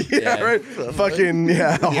is there. Yeah, right. Fucking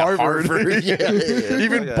Harvard. Harvard. Yeah.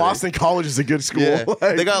 Even Boston College is a good school. Yeah.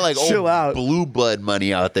 Like, They got like chill old out. blue blood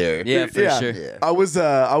money out there. Yeah, for sure. Yeah. I was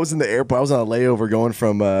in the airport. I was on a layover going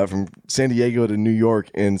from San Diego to New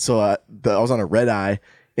York, and so I was on a red eye,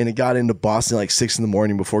 and it got into Boston like 6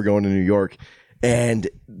 a.m. before going to New York, and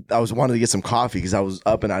I wanted to get some coffee because I was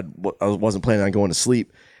up and I wasn't planning on going to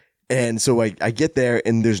sleep, and so I get there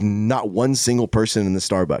and there's not one single person in the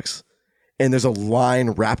Starbucks. And there's a line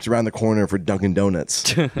wrapped around the corner for Dunkin'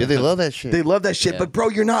 Donuts. Yeah, they love that shit. They love that shit, but bro,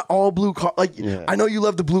 you're not all blue collar. Like, I know you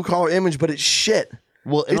love the blue collar image, but it's shit.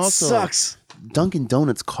 Well, and it also, sucks. Dunkin'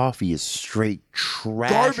 Donuts coffee is straight trash.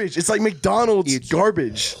 Garbage. It's like McDonald's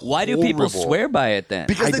garbage. Why do people Horrible. swear by it then?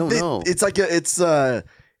 Because I don't know. It's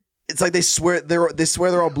like they swear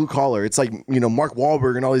they're all blue collar. It's like Mark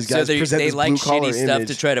Wahlberg and all these So guys present they this like blue collar shitty stuff image.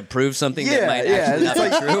 to try to prove something that might yeah, actually not it's be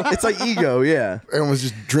like true. it's like ego. Yeah. Everyone's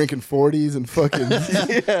just drinking 40s and fucking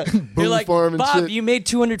You're Booze like, Farm and Bob, shit. you made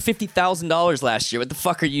 $250,000 last year. What the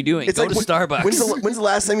fuck are you doing? It's Go like to Starbucks. When's the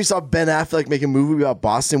last time you saw Ben Affleck make a movie about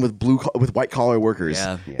Boston with white collar workers?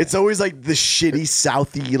 Yeah. It's always like the shitty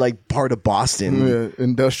southy like part of Boston. Yeah,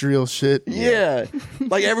 industrial shit. Yeah.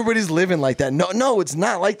 Like everybody's living like that. No, it's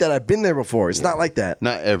not like that. I've been there before. It's not like that.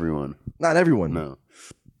 Not everyone. Not everyone. No.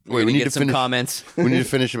 We're we gonna need get to some finish. comments. We need to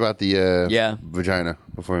finish about the Yeah. vagina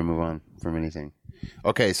before we move on from anything.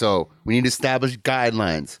 Okay, so we need to establish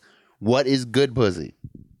guidelines. What is good pussy?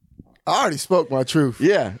 I already spoke my truth.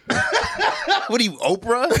 Yeah. What are you,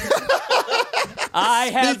 Oprah? I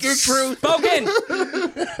have your truth. spoken.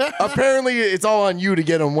 Apparently, it's all on you to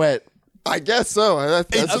get them wet. I guess so. That's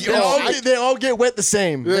They all get wet the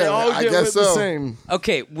same. They Yeah, all I get guess wet the so. same.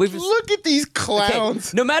 Okay, we've Look at these okay,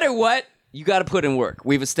 clowns. no matter what, you got to put in work.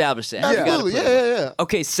 We've established that. You gotta Absolutely. put Yeah, in work. yeah, yeah.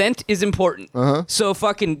 Okay, scent is important. So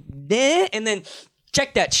fucking and then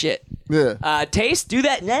check that shit. Yeah. Taste, do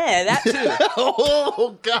that. That too.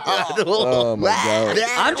 Oh God! Oh my god.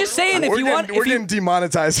 I'm just saying, if you want, we're getting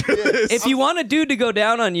demonetized for this. if you want a dude to go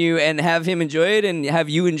down on you and have him enjoy it and have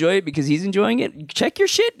you enjoy it because he's enjoying it, check your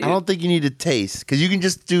shit, dude. I don't think you need to taste because you can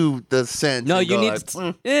just do the scent. No, and you go need like,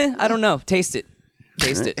 to. I don't know. Taste it.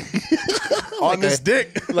 Taste it. on this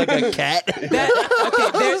dick. like a cat.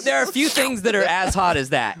 There are a few things that are as hot as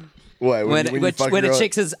that. What? When you fuck a girl-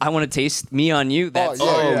 chick says, "I want to taste me on you," that's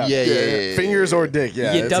Oh, yeah. Fingers or dick,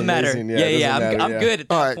 yeah. it it's doesn't matter. amazing. Yeah, it doesn't I'm matter, good at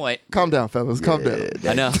that All right. point. Calm down, fellas. Calm down.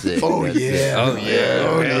 I know. Oh yeah. Oh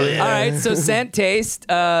yeah. All right, so scent, taste,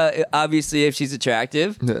 obviously if she's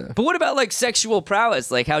attractive. Yeah. But what about like sexual prowess,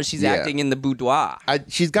 like how she's Yeah. acting in the boudoir?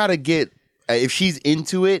 She's got to get if she's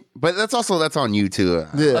into it, but that's on you too.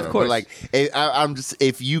 Yeah. Of course. But like, I'm just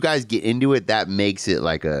if you guys get into it, that makes it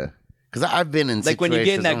like a because I've been in Like when you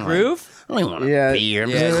get in that situations, I'm groove? Like, I don't even want to Yeah. be here. I'm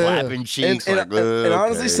Yeah. just clapping cheeks. And, like, and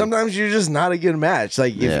honestly, okay. sometimes you're just not a good match.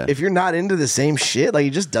 Like Yeah. if you're not into the same shit, like it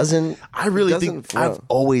just doesn't. I really doesn't think flow. I've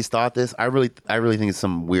always thought this. I really think it's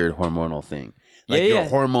some weird hormonal thing. Like Yeah, your yeah.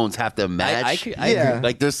 hormones have to match. I Yeah. agree.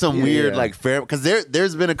 Like there's some Yeah, weird yeah. like fair because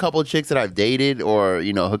there's been a couple of chicks that I've dated or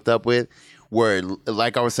hooked up with where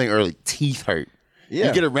like I was saying earlier, teeth hurt. Yeah.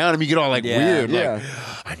 You get around them, you get all like Yeah. weird. Yeah. Like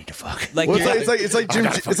I need to fuck. Like, Well, you're- it's like Jim.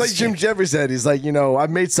 It's like Jim Jeffrey said. He's like, I've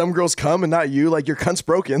made some girls come and not you. Like your cunt's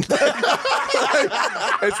broken.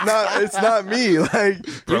 it's not me. Like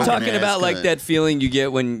you're talking ass about like cunt. that feeling you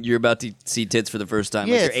get when you're about to see tits for the first time.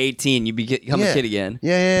 Yeah, Like you're it's- 18, you become a kid again.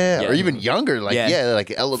 Yeah. Yeah. Or even younger. Like Yeah.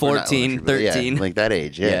 like 14, 13. like that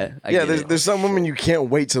age. Yeah. I get it. there's some women you can't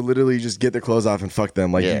wait to literally just get their clothes off and fuck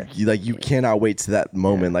them. Like Yeah. you cannot wait to that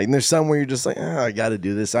moment. Like and there's some where you're just like, I got to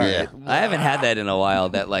do this. All right. Yeah. I haven't had that in a while.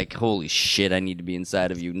 That like, holy shit, I need to be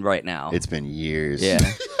inside of you right now. It's been years. yeah.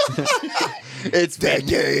 It's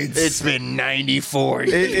decades. It's been 94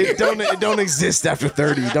 years. It don't exist after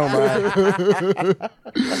 30. Don't mind.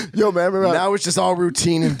 Yo, man, I remember, Now it's just all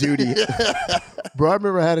routine and duty. bro, I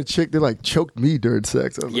remember I had a chick that like choked me during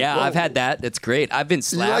sex. I was Yeah, like, whoa. I've had that. That's great. I've been You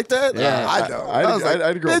slapped. like that? Yeah. I know. I was I like,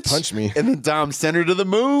 had a girl bitch. punch me. And then Dom sent her to the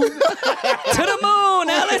moon. To the moon,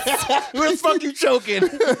 Alice. Where the fuck you choking?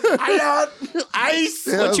 Ice.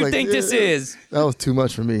 Yeah, I What was you like, think this yeah. is? That was too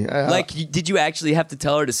much for me. Like, did you actually have to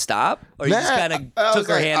tell her to stop, or you just kind of took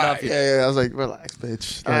her hand off? your Yeah, I was like, relax,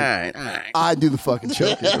 bitch. All Like, right. I do the fucking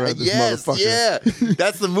choking around this Yes, motherfucker. yeah.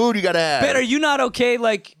 That's the mood you gotta have. But are you not okay,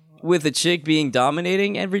 like, with a chick being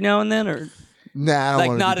dominating every now and then, or Nah, I don't like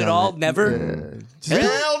wanna not be at all, dominant. never? Yeah. Just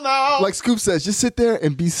Hell no. like Scoop says, just sit there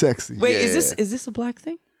and be sexy. Wait, Yeah. is this a black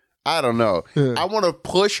thing? I don't know. I want to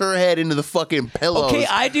push her head into the fucking pillows. Okay,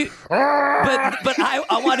 I do, but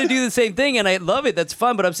I want to do the same thing, and I love it. That's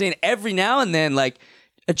fun. But I'm saying every now and then, like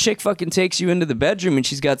a chick fucking takes you into the bedroom, and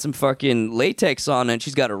she's got some fucking latex on, and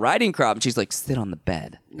she's got a riding crop, and she's like, sit on the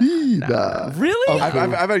bed. Nah. Really?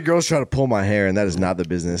 I've had girls try to pull my hair, and that is not the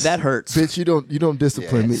business. That hurts. Bitch, you don't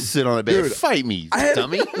discipline me. sit on the bed. Fight me,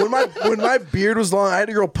 dummy. when my beard was long, I had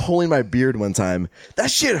a girl pulling my beard one time.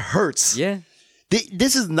 That shit hurts. Yeah.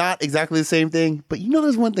 This is not exactly the same thing, but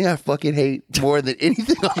there's one thing I fucking hate more than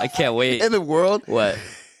anything I can't wait. in the world. What?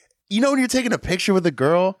 When you're taking a picture with a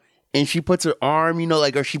girl and she puts her arm,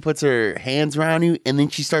 or she puts her hands around you and then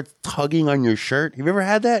she starts tugging on your shirt. Have you ever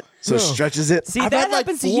had that? So stretches it. See, I've that had, like,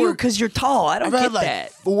 happens to 4 you because you're tall. I don't I've get had like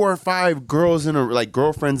that. 4 or 5 girls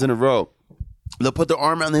girlfriends in a row. They'll put their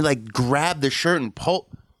arm out and they like grab the shirt and pull.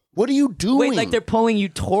 What are you doing? Wait, like they're pulling you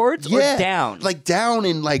towards or down? Like down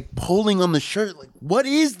and like pulling on the shirt. Like, what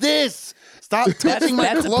is this? Stop touching my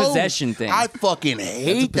that's a clothes. possession thing. I fucking It's a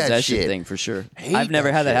hate that possession shit. thing for sure. Hate I've never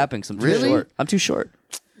that had that shit. happen because I'm too Really? short. I'm too short.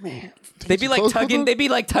 Man. They'd be like close with tugging. them? They'd be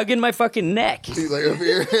like tugging my fucking neck. Like up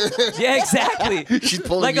here. Yeah, exactly. She's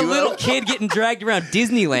pulling like a you little out. kid getting dragged around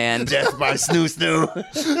Disneyland. Death by snoo snoo.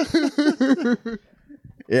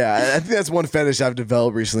 Yeah, I think that's one fetish I've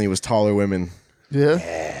developed recently was taller women.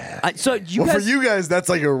 Yeah. So you Well, guys, for you guys, that's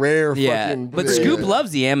like a rare yeah. fucking. But thing. Scoop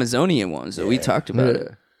loves the Amazonian one, so we talked about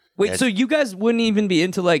it. Wait, so you guys wouldn't even be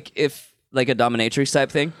into like a dominatrix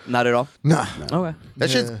type thing? Not at all. Nah. Okay. That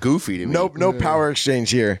shit's goofy to me. No power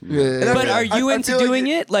exchange here. Yeah. But are you into doing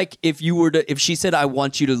it? Like if she said, "I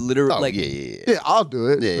want you to literally," Oh, like, yeah. Yeah, I'll do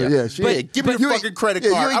it. Yeah, But yeah. yeah, she But ain't- give me but your you ain't- fucking credit yeah,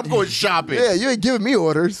 you card. ain't- I'm going shopping. Yeah, you ain't giving me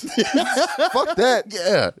orders. Fuck that.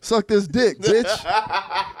 Yeah. Suck this dick,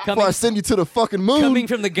 bitch. Before I send you to the fucking moon. coming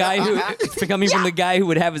from the guy who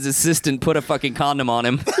would have his assistant put a fucking condom on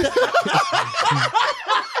him.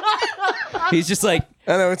 He's just like,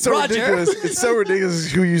 I know it's so Roger. ridiculous. It's so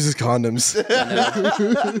ridiculous who uses condoms.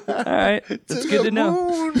 all right, that's good to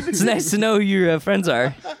know. It's nice to know who your friends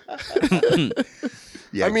are.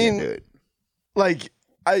 Yeah, I can't mean, do it. Like,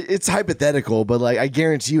 it's hypothetical, but like I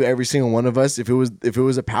guarantee you, every single one of us, if it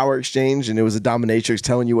was a power exchange and it was a dominatrix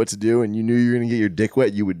telling you what to do, and you knew you were gonna get your dick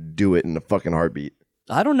wet, you would do it in a fucking heartbeat.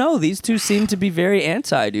 I don't know. These two seem to be very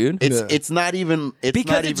anti, dude. It's not even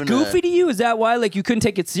Because it's goofy to you? Is that why? Like, you couldn't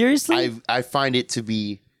take it seriously? I find it to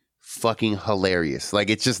be fucking hilarious. Like,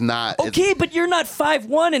 it's just not. Okay, but you're not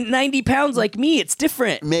 5'1" and 90 pounds like me. It's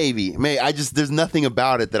different. Maybe. There's nothing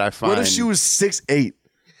about it that I find. What if she was 6'8"?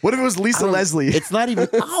 What if it was Lisa Leslie? It's not even.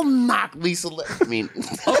 I'll knock Lisa. I mean,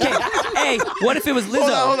 Okay, hey, what if it was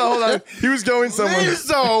Lizzo? Hold on. He was going somewhere.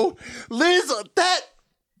 Lizzo, that.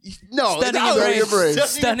 No, Stunning no, embrace. it's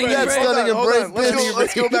Stunning embrace. embrace. Stunning Hold on. embrace.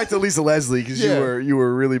 Let's go back to Lisa Leslie because Yeah. you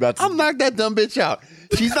were really about to. I'll knock that dumb bitch out.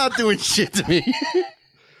 She's not doing shit to me.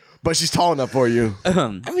 But she's tall enough for you.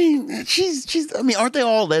 I mean, she's. I mean, aren't they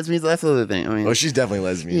all lesbians? That's the other thing. I mean, Oh, she's definitely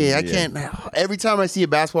lesbian. yeah, I can't. Every time I see a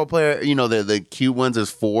basketball player, you know, the cute ones,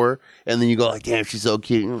 there's 4, and then you go like, damn, she's so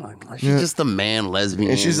cute. And I'm like, she's just a man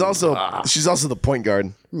lesbian. And she's also the point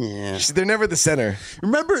guard. Yeah. They're never the center.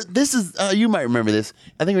 Remember, this is you might remember this.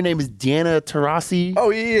 I think her name is Deanna Taurasi.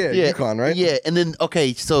 Oh yeah. UConn, right? Yeah, and then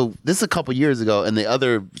okay, so this is a couple years ago, and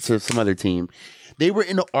some other team, they were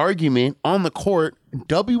in an argument on the court,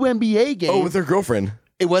 WNBA game. Oh, with her girlfriend.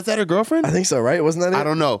 Was that her girlfriend? I think so, right? Wasn't that it? I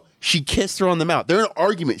don't know. She kissed her on the mouth. They're in an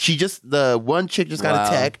argument. The one chick just got Wow.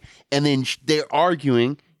 a tech, and then they're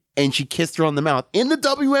arguing, and she kissed her on the mouth in the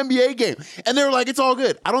WNBA game. And they were like, it's all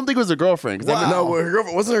good. I don't think it was her girlfriend. 'Cause I mean, No, her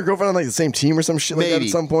girlfriend wasn't her girlfriend on like the same team or some shit like that Maybe.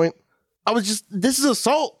 at some point. this is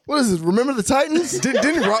assault. What is this? Remember the Titans?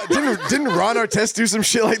 Didn't Ron Artest do some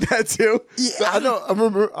shit like that too? I know. I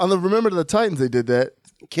remember on the Remember the Titans they did that.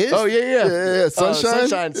 Kiss? Oh yeah. Yeah.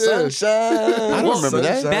 Sunshine. Sunshine. I don't remember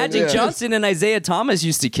that. Magic Johnson and Isaiah Thomas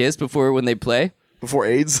used to kiss when they play. Before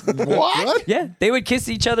AIDS. What? Yeah, they would kiss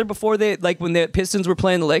each other before when the Pistons were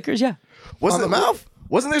playing the Lakers. Yeah. Wasn't On the mouth?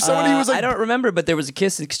 Wasn't there somebody who was like? I don't remember, but there was a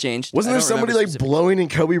kiss exchange. Wasn't I there don't somebody remember like specifically. blowing in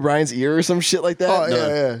Kobe Bryant's ear or some shit like that? Oh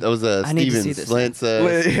yeah. That was I need to see Stevens. this. Lance.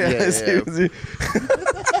 Yeah.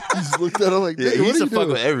 He just looked at him like, Yeah, "Hey, he what used are to you fuck doing?"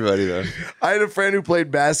 with everybody though. I had a friend who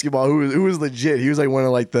played basketball who was legit. He was like one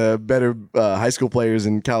of like the better high school players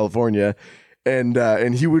in California, and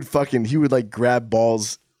he would like grab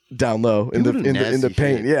balls down low in the People do in the nasty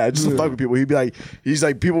paint. shit. Yeah, just to fuck with people. He's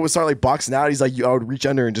like people would start like boxing out. He's like I would reach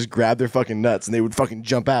under and just grab their fucking nuts, and they would fucking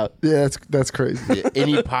jump out. Yeah, that's crazy. Yeah,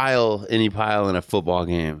 any pile in a football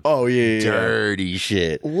game. Oh yeah. Dirty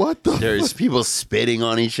shit. What the? There's people spitting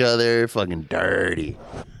on each other. Fucking dirty.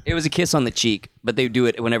 It was a kiss on the cheek, but they would do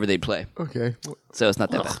it whenever they'd play, Okay, so it's not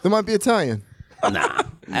that bad. they might be Italian.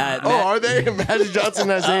 Oh, are they? Magic Johnson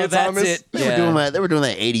and Isaiah that's Thomas. it. They were doing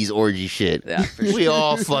that 80s orgy shit. Yeah, for We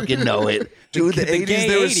all fucking know it. Dude, the 80s, gay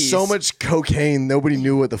there was 80s. so much cocaine, nobody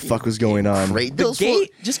knew what the fuck was going on. Great. The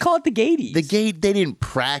gate, just call it the Gaties. The gate, they didn't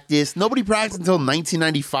practice. Nobody practiced until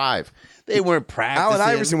 1995. They weren't practicing. Allen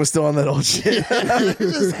Iverson was still on that old shit.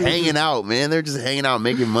 just hanging out, man. They're just hanging out,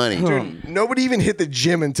 making money. Nobody even hit the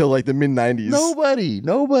gym until like the mid 90s.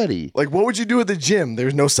 Nobody. Like, what would you do at the gym?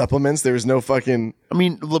 There's no supplements. There's no fucking. I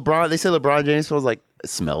mean, they say LeBron James spends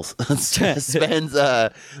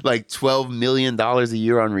like $12 million a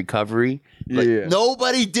year on recovery. Like, Yeah.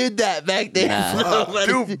 nobody did that back then.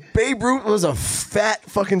 Nobody Dude, Babe Ruth was a fat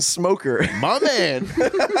fucking smoker. my man.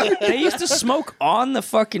 They used to smoke on the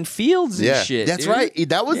fucking fields and shit. That's dude. right.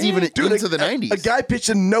 That was even into the 90s. A guy pitched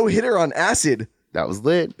a no hitter on acid. that was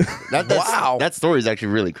lit. Wow. That story is actually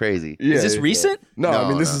really crazy. Yeah, Is this yeah. recent? No, I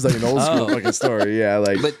mean, this is like an old school Oh. fucking story. Yeah,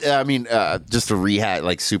 like. But I mean, just to rehat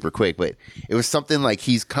like super quick, but it was something like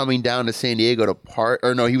he's coming down to San Diego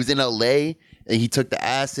to he was in LA and he took the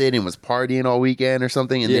acid and was partying all weekend or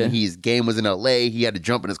something. And then his game was in LA. He had to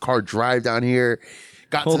jump in his car, drive down here,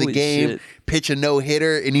 got to Holy the game, shit. pitch a no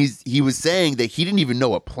hitter, and he was saying that he didn't even know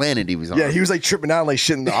what planet he was on. yeah, he was like tripping out, like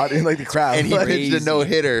shit in the crowd. and he Like- pitched a no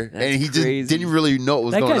hitter, and he just crazy. didn't really know what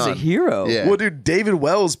was That going guy's on. a hero. Yeah. Well, dude, David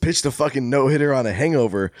Wells pitched a fucking no hitter on a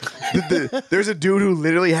hangover. There's a dude who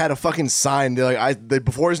literally had a fucking sign. They're like,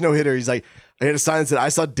 before his no hitter, he's like, I had a sign that said, "I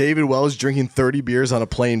saw David Wells drinking 30 beers on a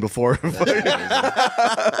plane before."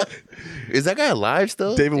 Is that guy alive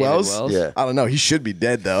still? David Wells? Wells? Yeah. I don't know. He should be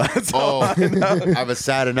dead though. That's all. Oh, I have a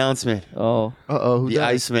sad announcement. Oh, Who The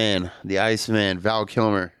died? Iceman, Val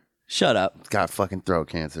Kilmer, shut up. got fucking throat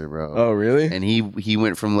cancer, bro. Oh, really? And he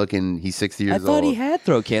went from he's 60 years I old. thought he had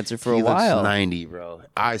throat cancer for He a looks while. 90, bro.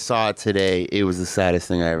 I saw it today. It was the saddest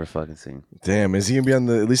thing I ever fucking seen. Damn, is he gonna be on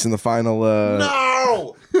at least in the final?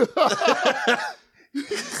 No!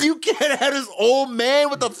 You can't have this old man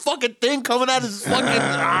with a fucking thing coming out of his fucking.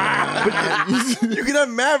 You can have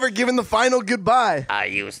Maverick giving the final goodbye. I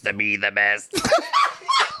used to be the best.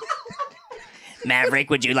 Maverick,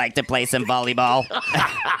 would you like to play some volleyball?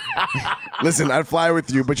 Listen, I'd fly with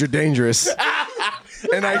you, but you're dangerous.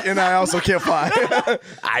 And I also can't fly.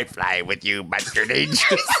 I fly with you, but you're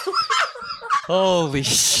dangerous. Holy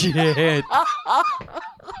shit. To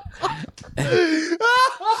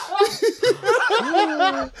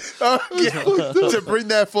bring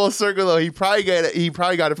that full circle though, he probably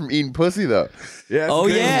got it from eating pussy though. Yeah. Oh,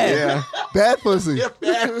 yeah. Bad pussy.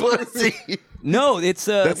 Bad pussy. No, it's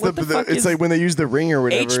That's what the fuck it's is like when they use the ring or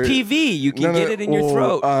whatever. HPV. You can get it in your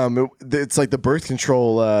throat. It's like the birth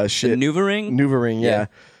control shit. The NuvaRing? NuvaRing, yeah. Yeah.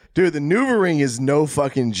 Dude, the NuvaRing is no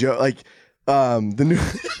fucking joke. Like, the new.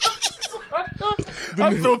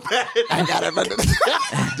 I'm so bad.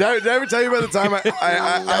 Did I ever tell you about the time Okay.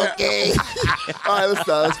 All right, let's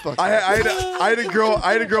stop. Let's fuck. I had a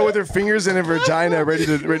girl with her fingers in her vagina ready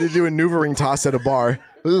to do a NuvaRing toss at a bar.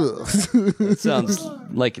 It sounds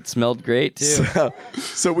like it smelled great too.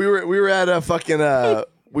 So we were at a fucking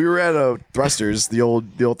Thrusters, the old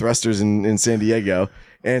Thrusters in San Diego,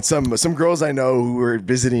 and some girls I know who were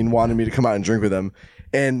visiting wanted me to come out and drink with them.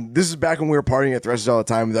 And this is back when we were partying at Thrusters all the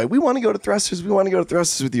time. They're like, we want to go to Thrusters. We want to go to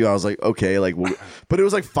Thrusters with you. I was like, okay, like, but it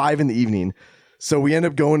was like 5 p.m. So we end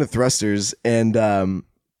up going to Thrusters, and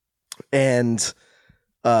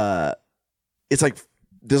it's like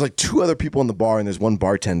there's like 2 other people in the bar, and there's one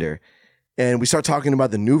bartender. And we start talking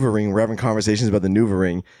about the NuvaRing. We're having conversations about the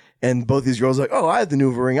NuvaRing. And both these girls are like, oh, I have the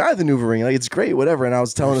NuvaRing. Like, it's great, whatever. And I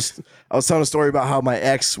was telling a story about how my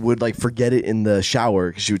ex would like forget it in the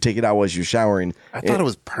shower because she would take it out while she was showering. I thought it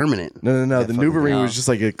was permanent. No. The NuvaRing was just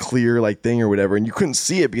like a clear like thing or whatever, and you couldn't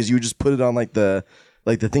see it because you would just put it on like the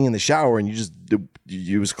thing in the shower, and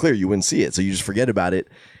it was clear. You wouldn't see it, so you just forget about it.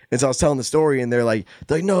 And so I was telling the story, and they're like,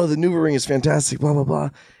 no, the NuvaRing is fantastic, blah blah blah.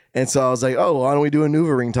 And so I was like, oh, why don't we do a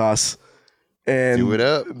NuvaRing toss? And Do it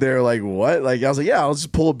up. They're like, what? Like I was like, yeah, I'll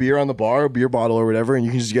just pull a beer on the bar, a beer bottle or whatever, and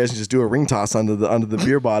you guys can just do a ring toss onto the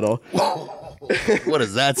beer bottle. What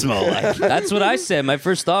does that smell like? That's what I said. My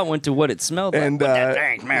first thought went to what it smelled like. And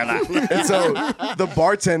Dang, man. and so the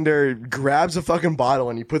bartender grabs a fucking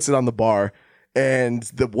bottle and he puts it on the bar. And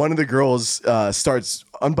one of the girls starts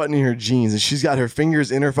unbuttoning her jeans, and she's got her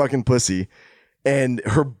fingers in her fucking pussy. And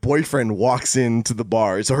her boyfriend walks into the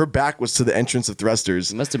bar. So her back was to the entrance of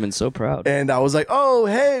Thrusters. You must have been so proud. And I was like, oh,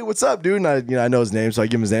 hey, what's up, dude? And I know his name, so I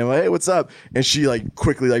give him his name. I'm like, hey, what's up? And she like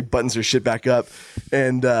quickly like buttons her shit back up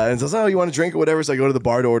and says, oh, you want a drink or whatever? So I go to the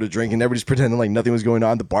bar to order a drink, and everybody's pretending like nothing was going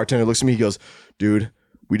on. The bartender looks at me, he goes, dude,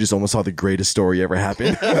 we just almost saw the greatest story ever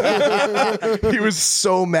happen. He was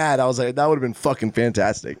so mad. I was like, that would have been fucking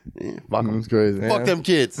fantastic. Yeah, fuck 'em. That's crazy. Fuck them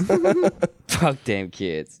kids. Fuck damn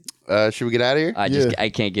kids. Should we get out of here? I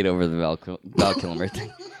can't get over the Val Kilmer thing.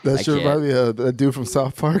 That I should can't. remind me of a dude from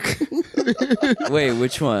South Park. Wait,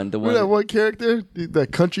 which one? The one Remember that one character?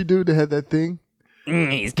 That country dude that had that thing?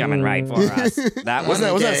 He's coming right for us. that one.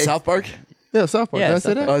 Wasn't that South Park? Yeah, South Park. Yeah, Did I South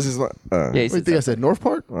say that? Oh, it's just like, Yeah, he What, you said think I said North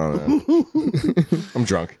Park? I'm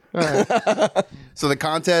drunk. So the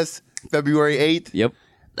contest, February 8th. Yep.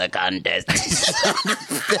 The contest.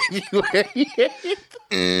 February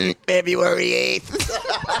 8th. February 8th.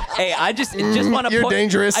 Hey, I just want to. You're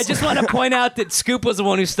dangerous. I just want to point out that Scoop was the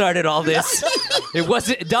one who started all this. It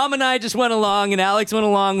wasn't. Dom and I just went along, and Alex went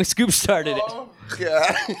along. Scoop started it.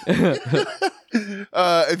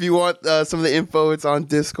 If you want some of the info, it's on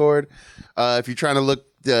Discord. If you're trying to look,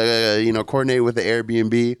 coordinate with the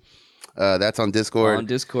Airbnb, that's on Discord. On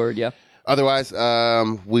Discord, yeah. Otherwise,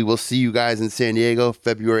 we will see you guys in San Diego,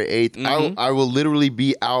 February 8th. I will literally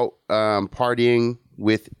be out partying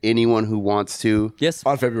with anyone who wants to. Yes.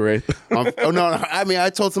 On February 8th. No. I mean, I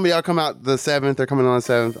told somebody I'll come out the 7th. They're coming on the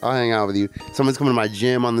 7th. I'll hang out with you. Someone's coming to my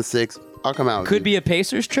gym on the 6th. I'll come out with Could you. be a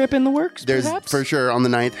Pacers trip in the works. There's perhaps? for sure on the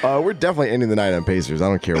 9th. We're definitely ending the night on Pacers. I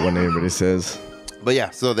don't care what anybody says. But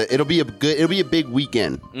yeah, so it'll be a big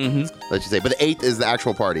weekend. Let's just say. But the 8th is the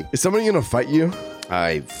actual party. Is somebody gonna fight you?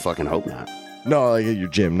 I fucking hope not. No, like at your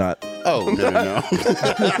gym, not Oh no.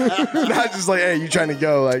 not just like, hey, you trying to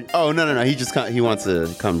go like. Oh no. He wants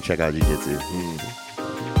to come check out jiu-jitsu.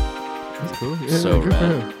 That's cool. Yeah, So good for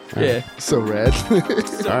rad. him. Yeah. So rad.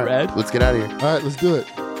 So All right, rad. let's get out of here. All right, let's do it.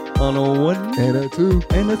 On a 1 And a 2.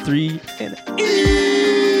 and a 3 and a...